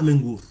ñoo amee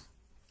nguur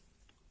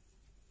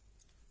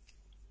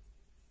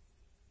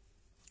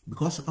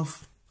because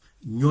of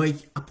ñooy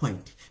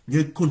appoint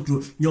ñooy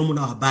control ñoo mun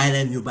a wax bàyyi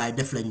leen ñu bàyyi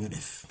def leen ñu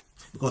def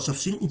because of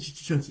suñu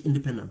institutions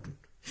independent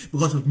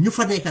because of ñu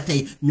fa nekk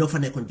tey ñoo fa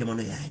nekkoon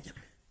jamono Yaya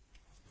Jammeh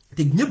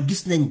te ñëpp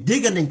gis nañ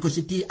dégg nañ ko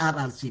si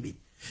TRRC bi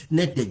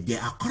ne they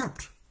are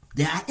corrupt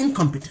they are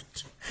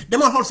incompetent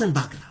dama xool seen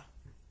background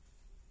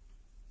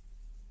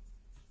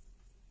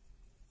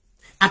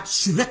at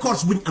si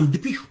records buñ am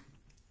depuis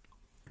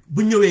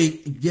bu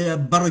ñëwee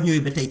Baro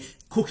ñëwee ba tey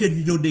kookeen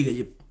yu ñëw dégg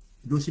yëpp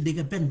doo si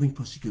dégg benn buñ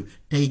prosecute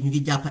tey ñu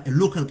ngi jàppa a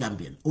local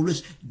Gambian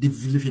always di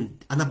living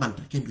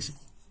anabanta kenn gisu ko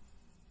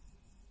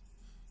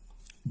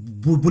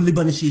bu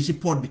Libanese si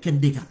port bi kenn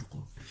déggaatu ko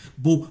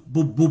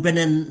bu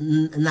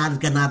beneen naar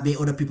ganaar bi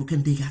other people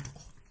kenn déggaatu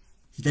ko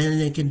si daneen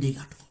leen kenn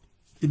déggaatu ko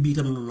te bii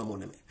tam noonu la moo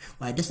demee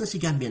waaye des na si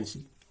Gambian si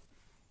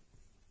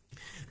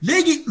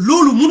léegi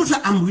loolu mënut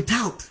a am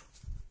without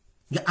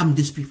nga am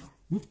these people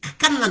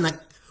kan la nag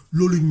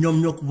loolu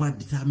ñoom ñoo ko war a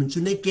déterminer su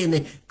nekkee ne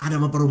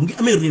Adama Barrow mu ngi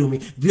amee réew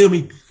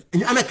mi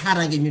ñu amee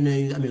kaaraange ñu ne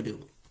ñu amee réew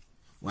mi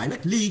waaye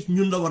nag lii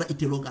ñun la war a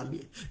itteeloo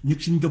Gambie ñu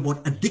ci njaboot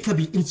ak dëkk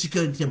bi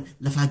insécurité am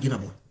dafaa gën a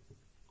bon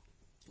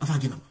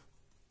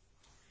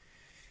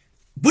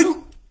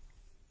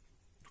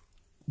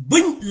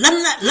buñ lan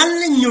lañ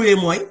ñëwee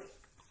mooy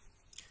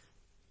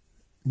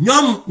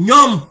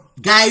ñoom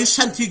gaa yi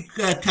santi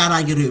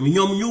kaaraange réew mi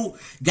ñoom ñu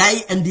gaa yi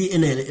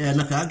NDNL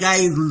naka gaa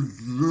yi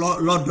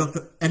law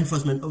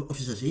enforcement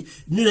officers yi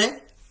ñu ne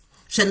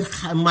seen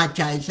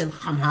màccaay seen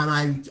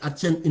xam-xamaay ak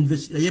seen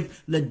investigation yëpp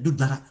la du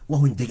dara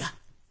waxuñ dëgga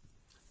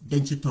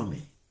dañ si tombé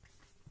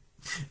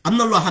am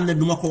na loo xam ne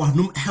du ma ko wax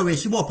nu mu xewee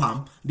si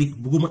boppam di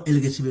bugguma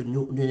élégué si biir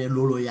ñu ne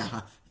looloo yaaxa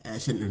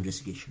seen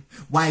investigation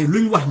waaye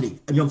luñ wax li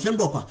ñoom seen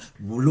boppa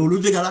loolu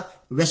dëgga la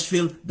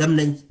Westfield dem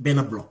nañ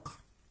benn bloc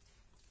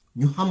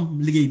ñu xam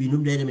liggéey bi nu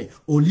mu dee demee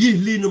au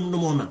lii nu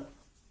moo mel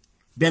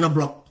benn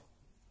bloc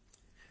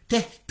te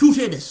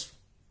tuutee des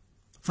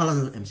fa la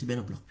doon am si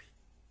benn bloc bi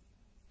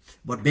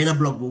bon benn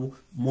bloc boobu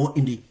moo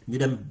indi ñu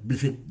dem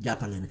Brifing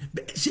jàppale ne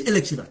si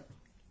élection nag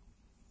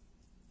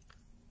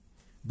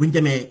buñ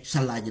demee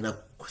sallaa ji nag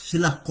si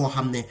la koo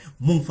xam ne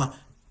mu ngi fa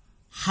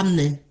xam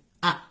ne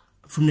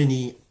fu mu ne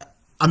nii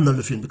am na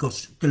lu fi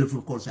because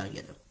téléphone call saa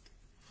ngeen dem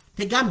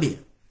te Gambia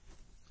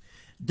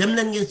dem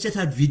leen ngeen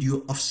seetaat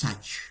vidéo of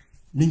sàcc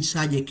nuñ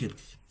saajee kër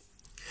gi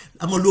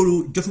ama loolu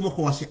jotuma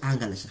ko wax si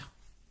anglais sax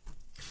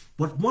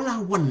but moo laa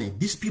wan ne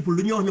these people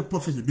lu ñuy wax ne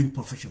professionnel duñ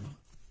professionnel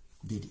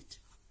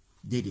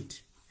déedéet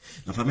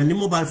dafa mel ni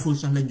mobile phone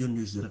sax lañ doon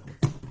use di record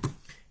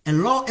a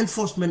law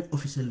enforcement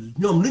officer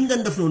ñoom luñ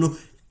leen def noonu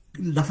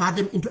dafaa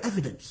dem into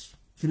evidence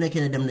su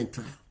nekkee ne dem nañ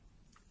trial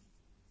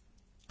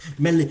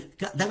mel ni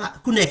danga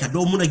ku nekk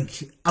doo mun a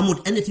amut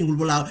anything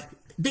bu laa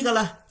dëgg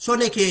la soo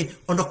nekkee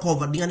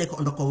undercover di nga nekk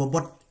undercover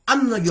but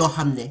am na yoo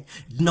xam ne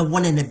dina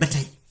wane ne ba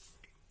tey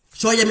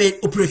soo yemee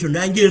opération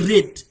daa ngeen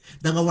réet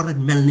da nga war a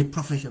mel ni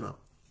professionnel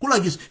ku la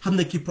gis xam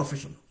ne kii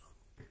professionnel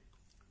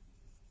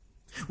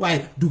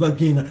waaye dugal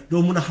génna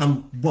doo mun a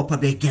xam boppa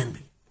bee genn bi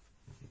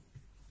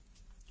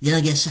yéen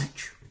a ngee sàcc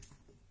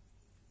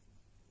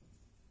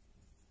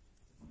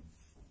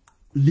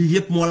lii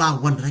yëpp moo laa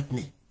wan rek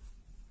ne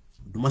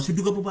duma si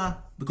dugga bu baax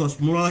because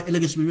mu la wax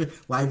ëllëg si biir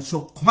waaye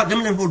soo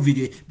dem leen xool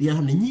vidéo di nga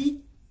xam ne ñii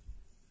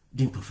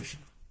duñ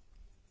professionnel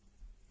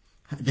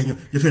dañu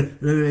defee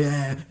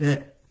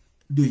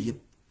dooyu yëpp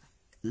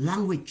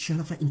language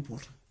dafa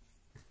important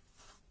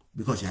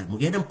because yaa mu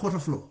ngee dem court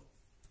of law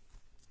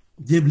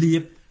jéem lii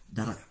yëpp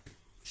dara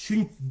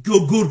suñ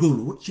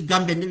góorgóorlu si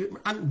Gambie ne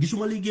an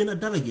gisuma li génn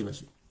dara génn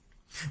si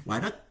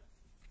waaye nag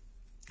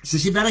su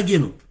si dara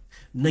génnut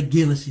na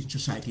génn si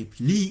société bi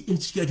lii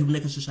insecurity bu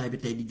nekk société bi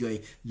tey di jooy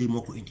lii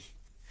moo ko indi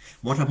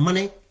moo tax ma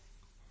ne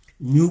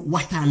ñu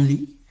waxtaan li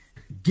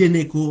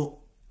génne ko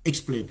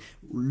explain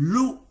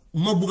lu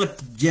ma bugg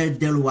a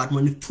delluwaat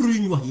ma ni tur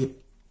yu ñu wax yëpp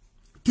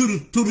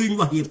tur yu ñu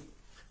wax yëpp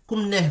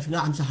comme neex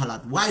nga am sa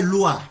xalaat waaye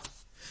loi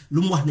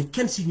lu mu wax ne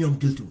kenn si ñoom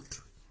guilty wut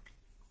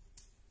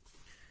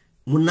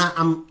mun naa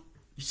am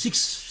 6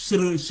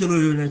 sero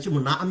yooyu nañ si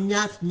mun naa am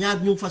ñaar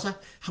ñu fa sax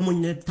xamuñ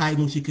ne taay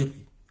mu si kër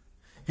gi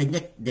te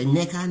nekk dañ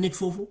nekkaa nit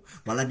foofu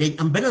wala dañ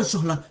am beneen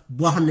soxla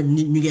boo xam ne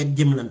nit ñu ngeen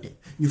jëmlante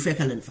ñu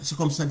fekka leen fa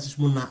circonstances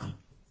mun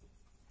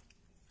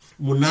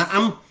naa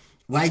am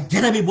waaye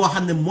jarami boo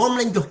xam ne moom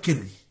lañ jox kër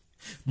gi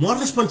moo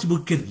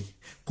responsible kër gi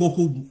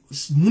kooku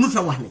mënut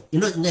a wax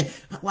ne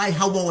waaye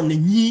xaw ma woon ne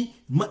ñii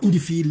ma indi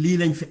fii lii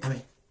lañ fi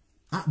amee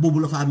boobu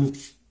la fa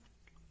amiti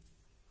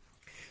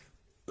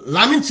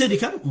Lamin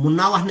Sedika mun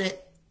naa wax ne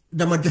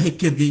dama joxe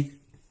kër gi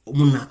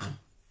mun naa am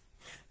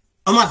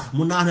Omar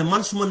mun naa wax ne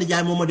man suma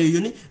nijaay moo ma dee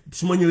yónni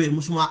su ma ñëwee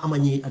musuma ama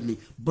ñii at lii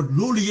ba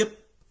loolu yëpp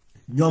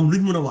ñoom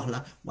luñ mun a wax la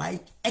waaye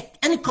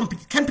any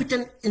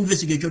competent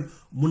investigation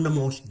mun na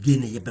moo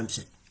génne yëpp bam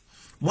set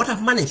moo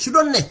tax ma ne su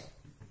doon ne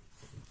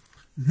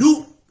lu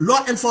law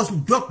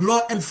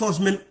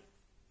enforcement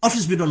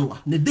office bi doon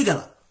wax ne dëgg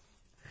la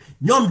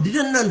ñoom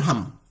dinañ leen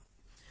xam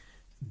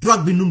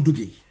drogue bi nu mu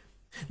duggee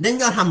nañ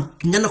doon xam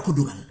ñan a ko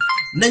dugal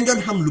nañ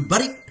doon xam lu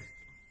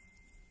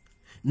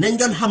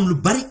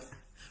bari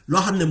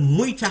loo xam ne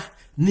muy tax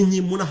nit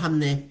ñi mun a xam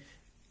ne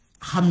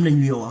xam nañ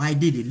lu yow waaye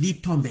déedéet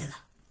lii tombé la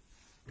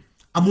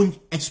amuñ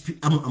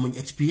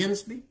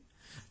expérience bi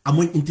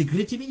amuñ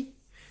intégrité bi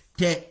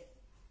te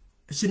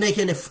su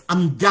nekkee ne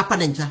am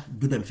jàppanañ sax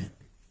du dem fen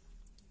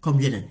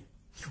comme yeneen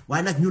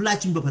waaye nag ñu laaj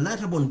ci boppam la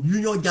taboon yu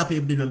ñoo jàpp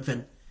yëpp du dem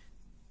fen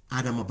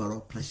Adama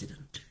Barrow président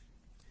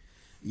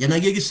yéen a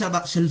ngi gis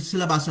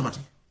Silaba Samate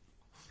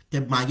te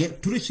maa ngi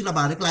turi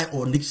Silaba rek laay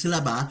oo ndig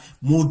Silaba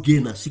moo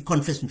génn si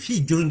confession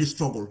fii during the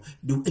struggle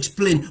di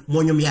explain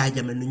moo ñoom Yaya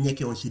Jammeh nu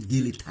ñekkee woon si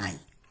diili taay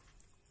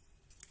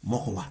moo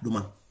ko wax du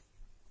man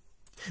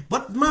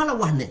but maa la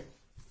wax ne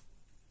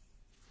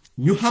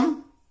ñu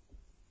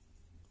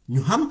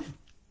xam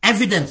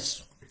evidence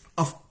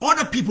of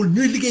other people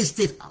ñuy liggéey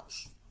State House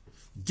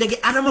jege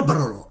Adama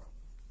Barrow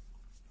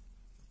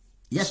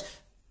yes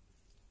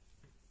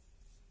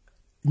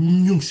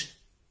ñu ngi si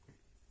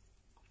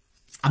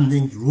am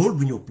nañ rôle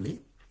bu ñëw play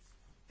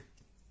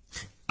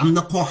am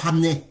na koo xam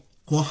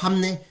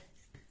ne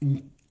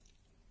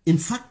in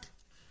fact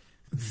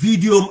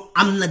vidéo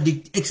am na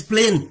di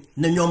explain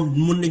ne ñoom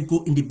mun nañ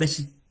koo indi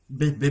besi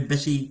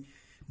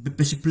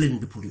plaine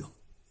bi pour yow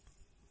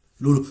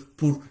loolu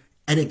pour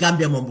ane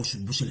Gambia moom bu si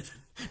lefen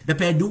ba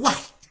pare di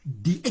wax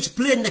di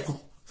explain ne ko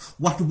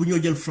waxtu bu ñoo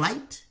jël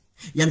flight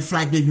yan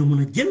flight la ñoo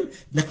mën a jël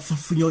nag fa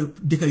fu ñoo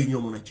dëkk yu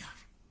ñoo mën a jaar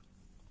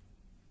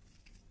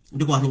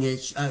di ko wax ni ngay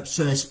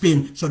Spain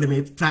soo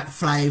demee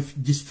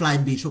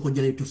flight bi soo ko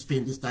jëlee to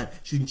Spain this time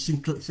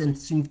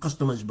suñ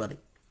customers yu bari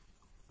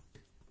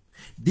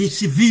di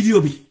si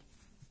vidéo bi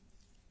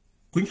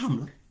kuñ xam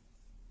la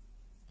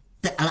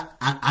te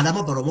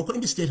Adama Barrow moo ko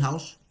indi State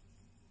House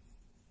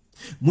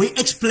muy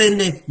explain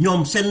ne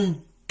ñoom seen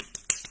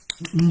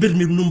mbir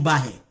mi nu mu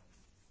baaxee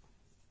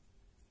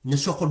ne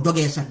soo ko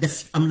dogee sax def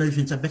am na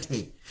fi sax ba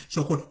tey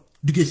soo ko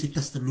duggee si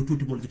test lu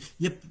tuuti mu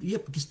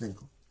yëpp gis nañ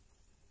ko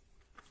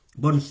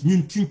bon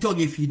ñun suñ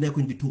toogee fii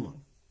nekkuñ di tuuma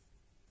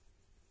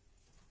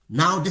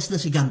naaw des na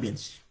si Gambien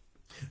si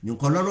ñu ngi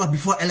ko loolu wax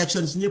before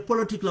elections ñëpp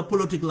politique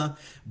la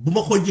bu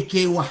ma ko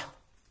njëkkee wax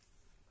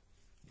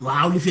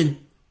waaw li fin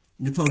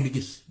ñu toog di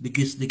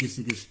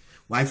gis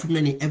waaye fu mu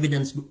ne nii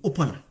evidence bi ëpp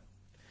na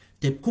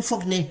te ku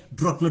foog ne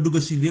drogue na dugg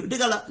si réew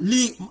dëgg la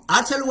lii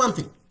I'll tell you one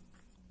thing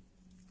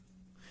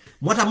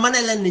moo tax ma ne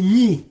leen ne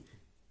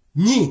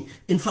ñii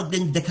in fact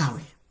dañ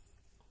dekaawe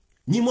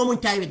ñii moomuñ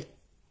taay wi de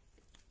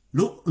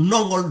lu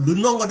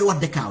ndongo di wax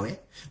dekaawe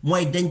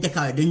mooy dañ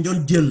dekaawe dañ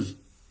doon jël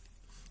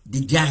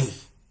di jaay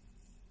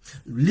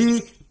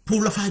lii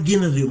pour la faa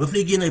génn réew mi daf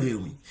lay génn réew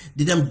mi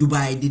di dem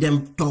Dubai di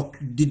dem toog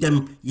di dem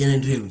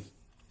yeneen réew yi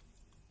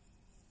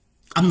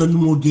am na nu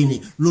moo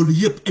génnee loolu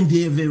yëpp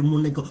NDV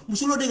mun nañ ko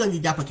musuloo dégg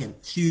ñu jàpp kenn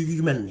si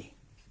yu mel nii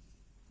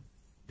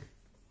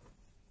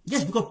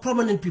yes because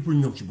prominent people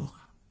ñoom ci bokk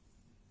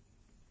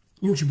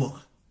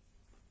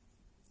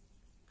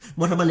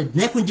moo tax ma ne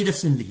nekkuñ di def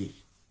seen liggéey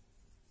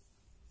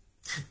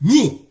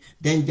ñii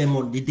dañ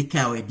demoon di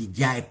dikkaawee di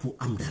jaay pour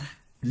am dara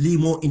lii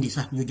moo indi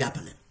sax ñu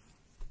jàppaleen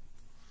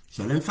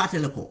so leen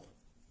fàttale ko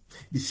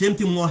the same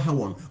thing moo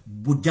xewoon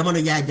bu jamono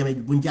Yaya Jammeh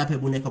bi bu ñu jàppee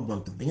bu nekk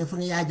bonto da ngeen fa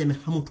nga Yaya Jammeh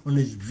xamutoon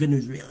ne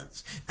Venezuelans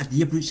at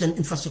yëpp seen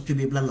infrastructure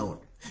bi lan la woon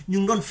ñu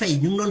ngi doon fay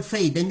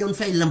dañ doon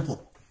fay lempo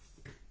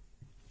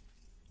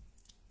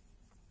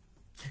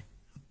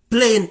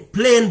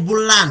plane bu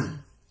laan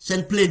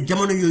seen plane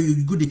jamono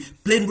yooyu guddi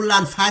plane bu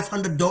laan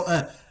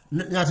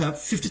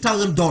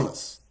 $50,000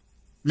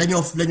 la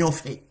ñoo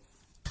fay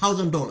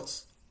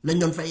 $1,000 lañ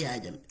doon fay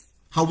Yaya Jammeh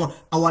xaw ma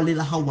awali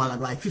la xaw ma la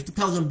waaye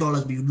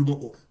 $50,000 bi lu ma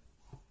óor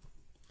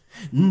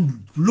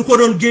lu ko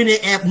doon génnee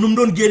nu mu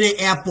doon génnee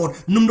airport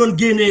nu mu doon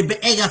génnee ba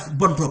egga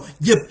bonto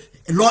yëpp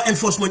law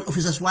enforcement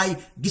officers waaye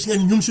gis nga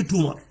ñu si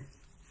tuumal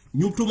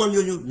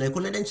ñooñu ne ko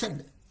ne dañ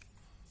sedd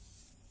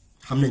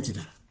xam nañ ci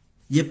dara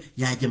yëpp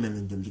Yaya Jammeh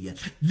lañ doon liggéey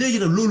léegi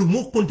nag loolu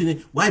moo continuer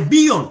waaye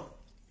bii yoon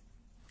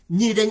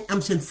ñii dañ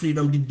am seen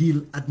freedom di deal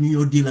ak ñu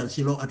ñoo dealal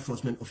si law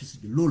enforcement officers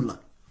bi loolu la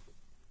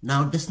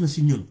naaw des na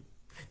si ñun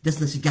des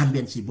na si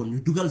Gambien si bon ñu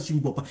dugal suñu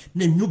boppa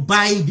ne ñu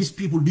bàyyi these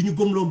people di ñu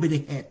gëmloo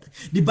mbiri xeet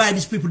di bàyyi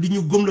these people di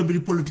ñu gëmloo mbiri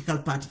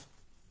political party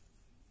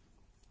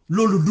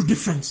loolu du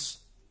difference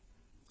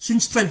suñ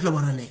strength la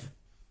war a nekk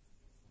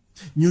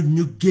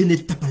ñu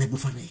génne tappale bu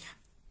fa nekk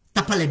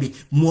tappale bi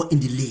moo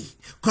indi lii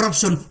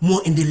corruption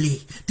moo indi lii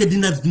te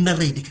dina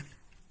rey dëkk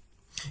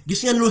bi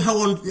gis ngeen lu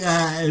xewoon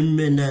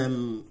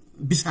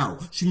Bissau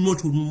suñ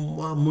mootul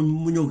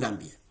mu ñëw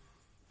Gambie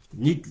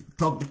ñi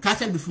toog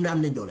cartel bi fu mu ne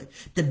am nañ doole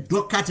te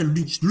doo cartel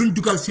luñ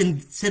dugal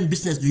seen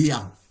business du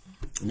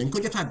yaaxu nañ ko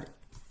jotaat de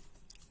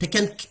te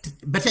kenn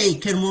ba tey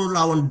kenn mënu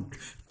laa woon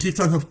 3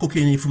 tons of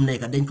cocaine yi fu mu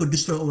nekk dañ ko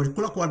destroy over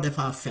ku la ko war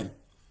defaa fen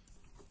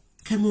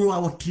kenn mënu laa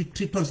wax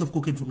 3 tons of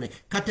cocaine fu mu nekk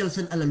cartel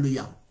seen alal lu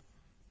yaaxu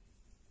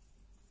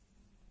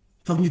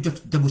foog ñu jot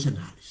dabu seen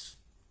xaalis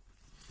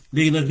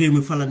léegi nag réew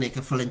mi fa la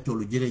nekk fa lañ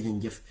tollu jërë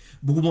ngeen jëf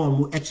bugguma woon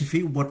mu egsi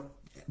fii bot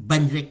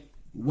bañ rek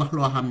wax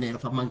loo xam ne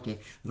dafa manqué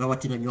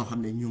rawatina ñoo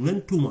xam ne ñu ngeen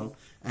tuumal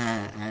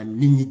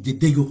nit ñi di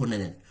dégg ko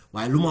neneen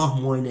waaye lu ma wax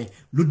mooy ne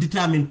lu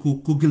détermine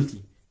ko guilty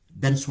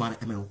benn soirée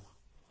amewu ko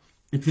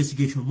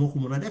investigation moo ko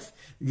mën a def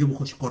yóbbu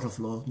ko ci court of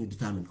law ñu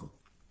détermine ko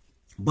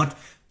but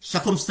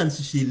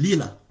circumstances yi lii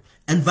la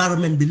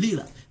environment bi lii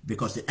la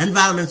because the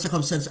environment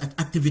circumstances ak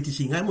activities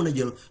yi ngay mën a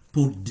jël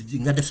pour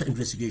nga def sa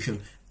investigation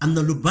am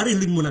na lu bari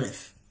luñ mën a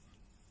def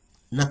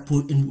nag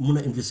pour mën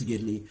a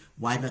investigate lii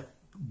waaye nag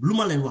lu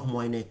ma leen wax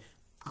mooy ne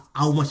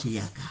awma ci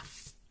yaakaar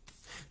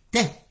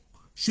te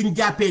suñ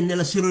jàppee ne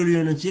la Sierra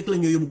Leone si la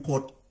ñu yóbbu koo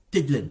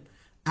tëj leen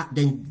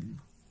dañ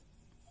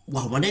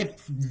wax ma ne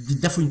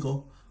defuñ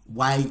ko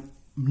waaye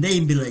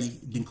ndey mbi lay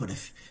duñ ko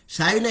def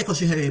saa yu nekk ko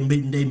su xewee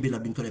ndey mbi la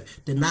duñ ko def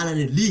te naa la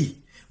ne lii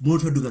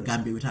mënut a dugg a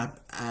Gambie without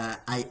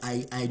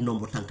ay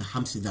nombre tànk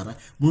xam si dara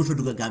mënut a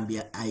dugg a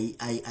Gambie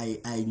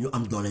ay ñu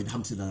am doole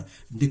xam si dara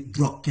ndig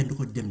drogue kenn du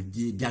ko dem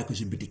jaay ko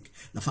si bitik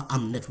dafa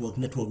am network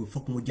bi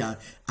foog mu jaar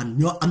am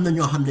na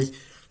ñoo xam ne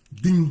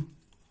ñu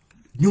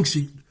ngi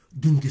si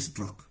duñ gis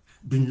drogue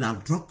duñ laal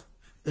drogue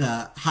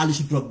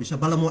xaalisu drogue bi sax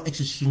bala moo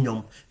egsi si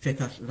ñoom fekk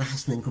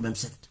raxas nañ ko même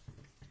set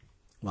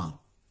waaw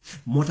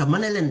moo tax ma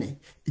ne leen ne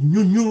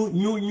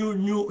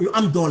ñu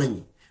am doole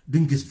ñi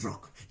duñ gis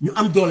drogue ñu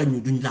am doole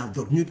ñu duñ laal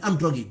drogue ñu am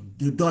drogue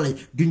yi doole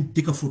duñ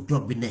dikka fu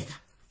drogue bi nekka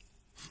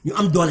ñu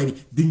am doole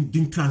bi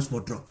duñ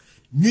transport drogue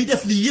ñuy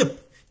def lii yëpp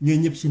ñooy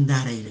ñëpp si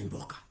ndaara yi lañ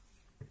bokka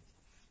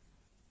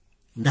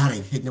ndaara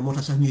yi xëj na moo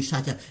tax sax ñuy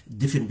sàcca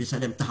difin bi sa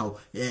dem taxaw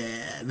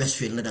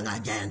Westfield la dangaa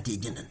jaayante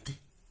jëndante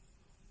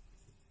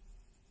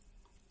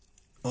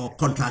o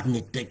contract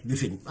nit teg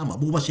difin ama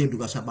bu ma see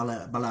dugga sax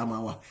balaa maa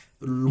wax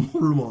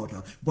lu ma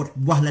wota bot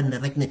wax leen ne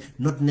rek ne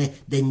not ne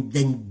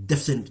dañ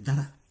def seen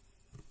dara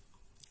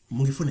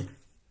mu ngi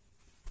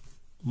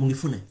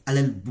fu ne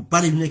alal bu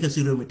bari nekk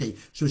si réew mi tey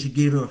soo si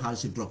génnoon xaalis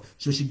si drogue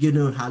soo si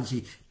génnoon xaalis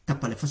si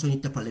tappale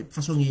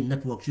façon yi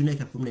network su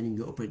nekk fu mu ne ni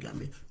ñu opéré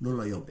Gambie noonu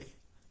la yobbee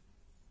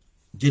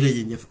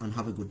jërëjëf and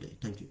have a good day.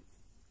 Thank you.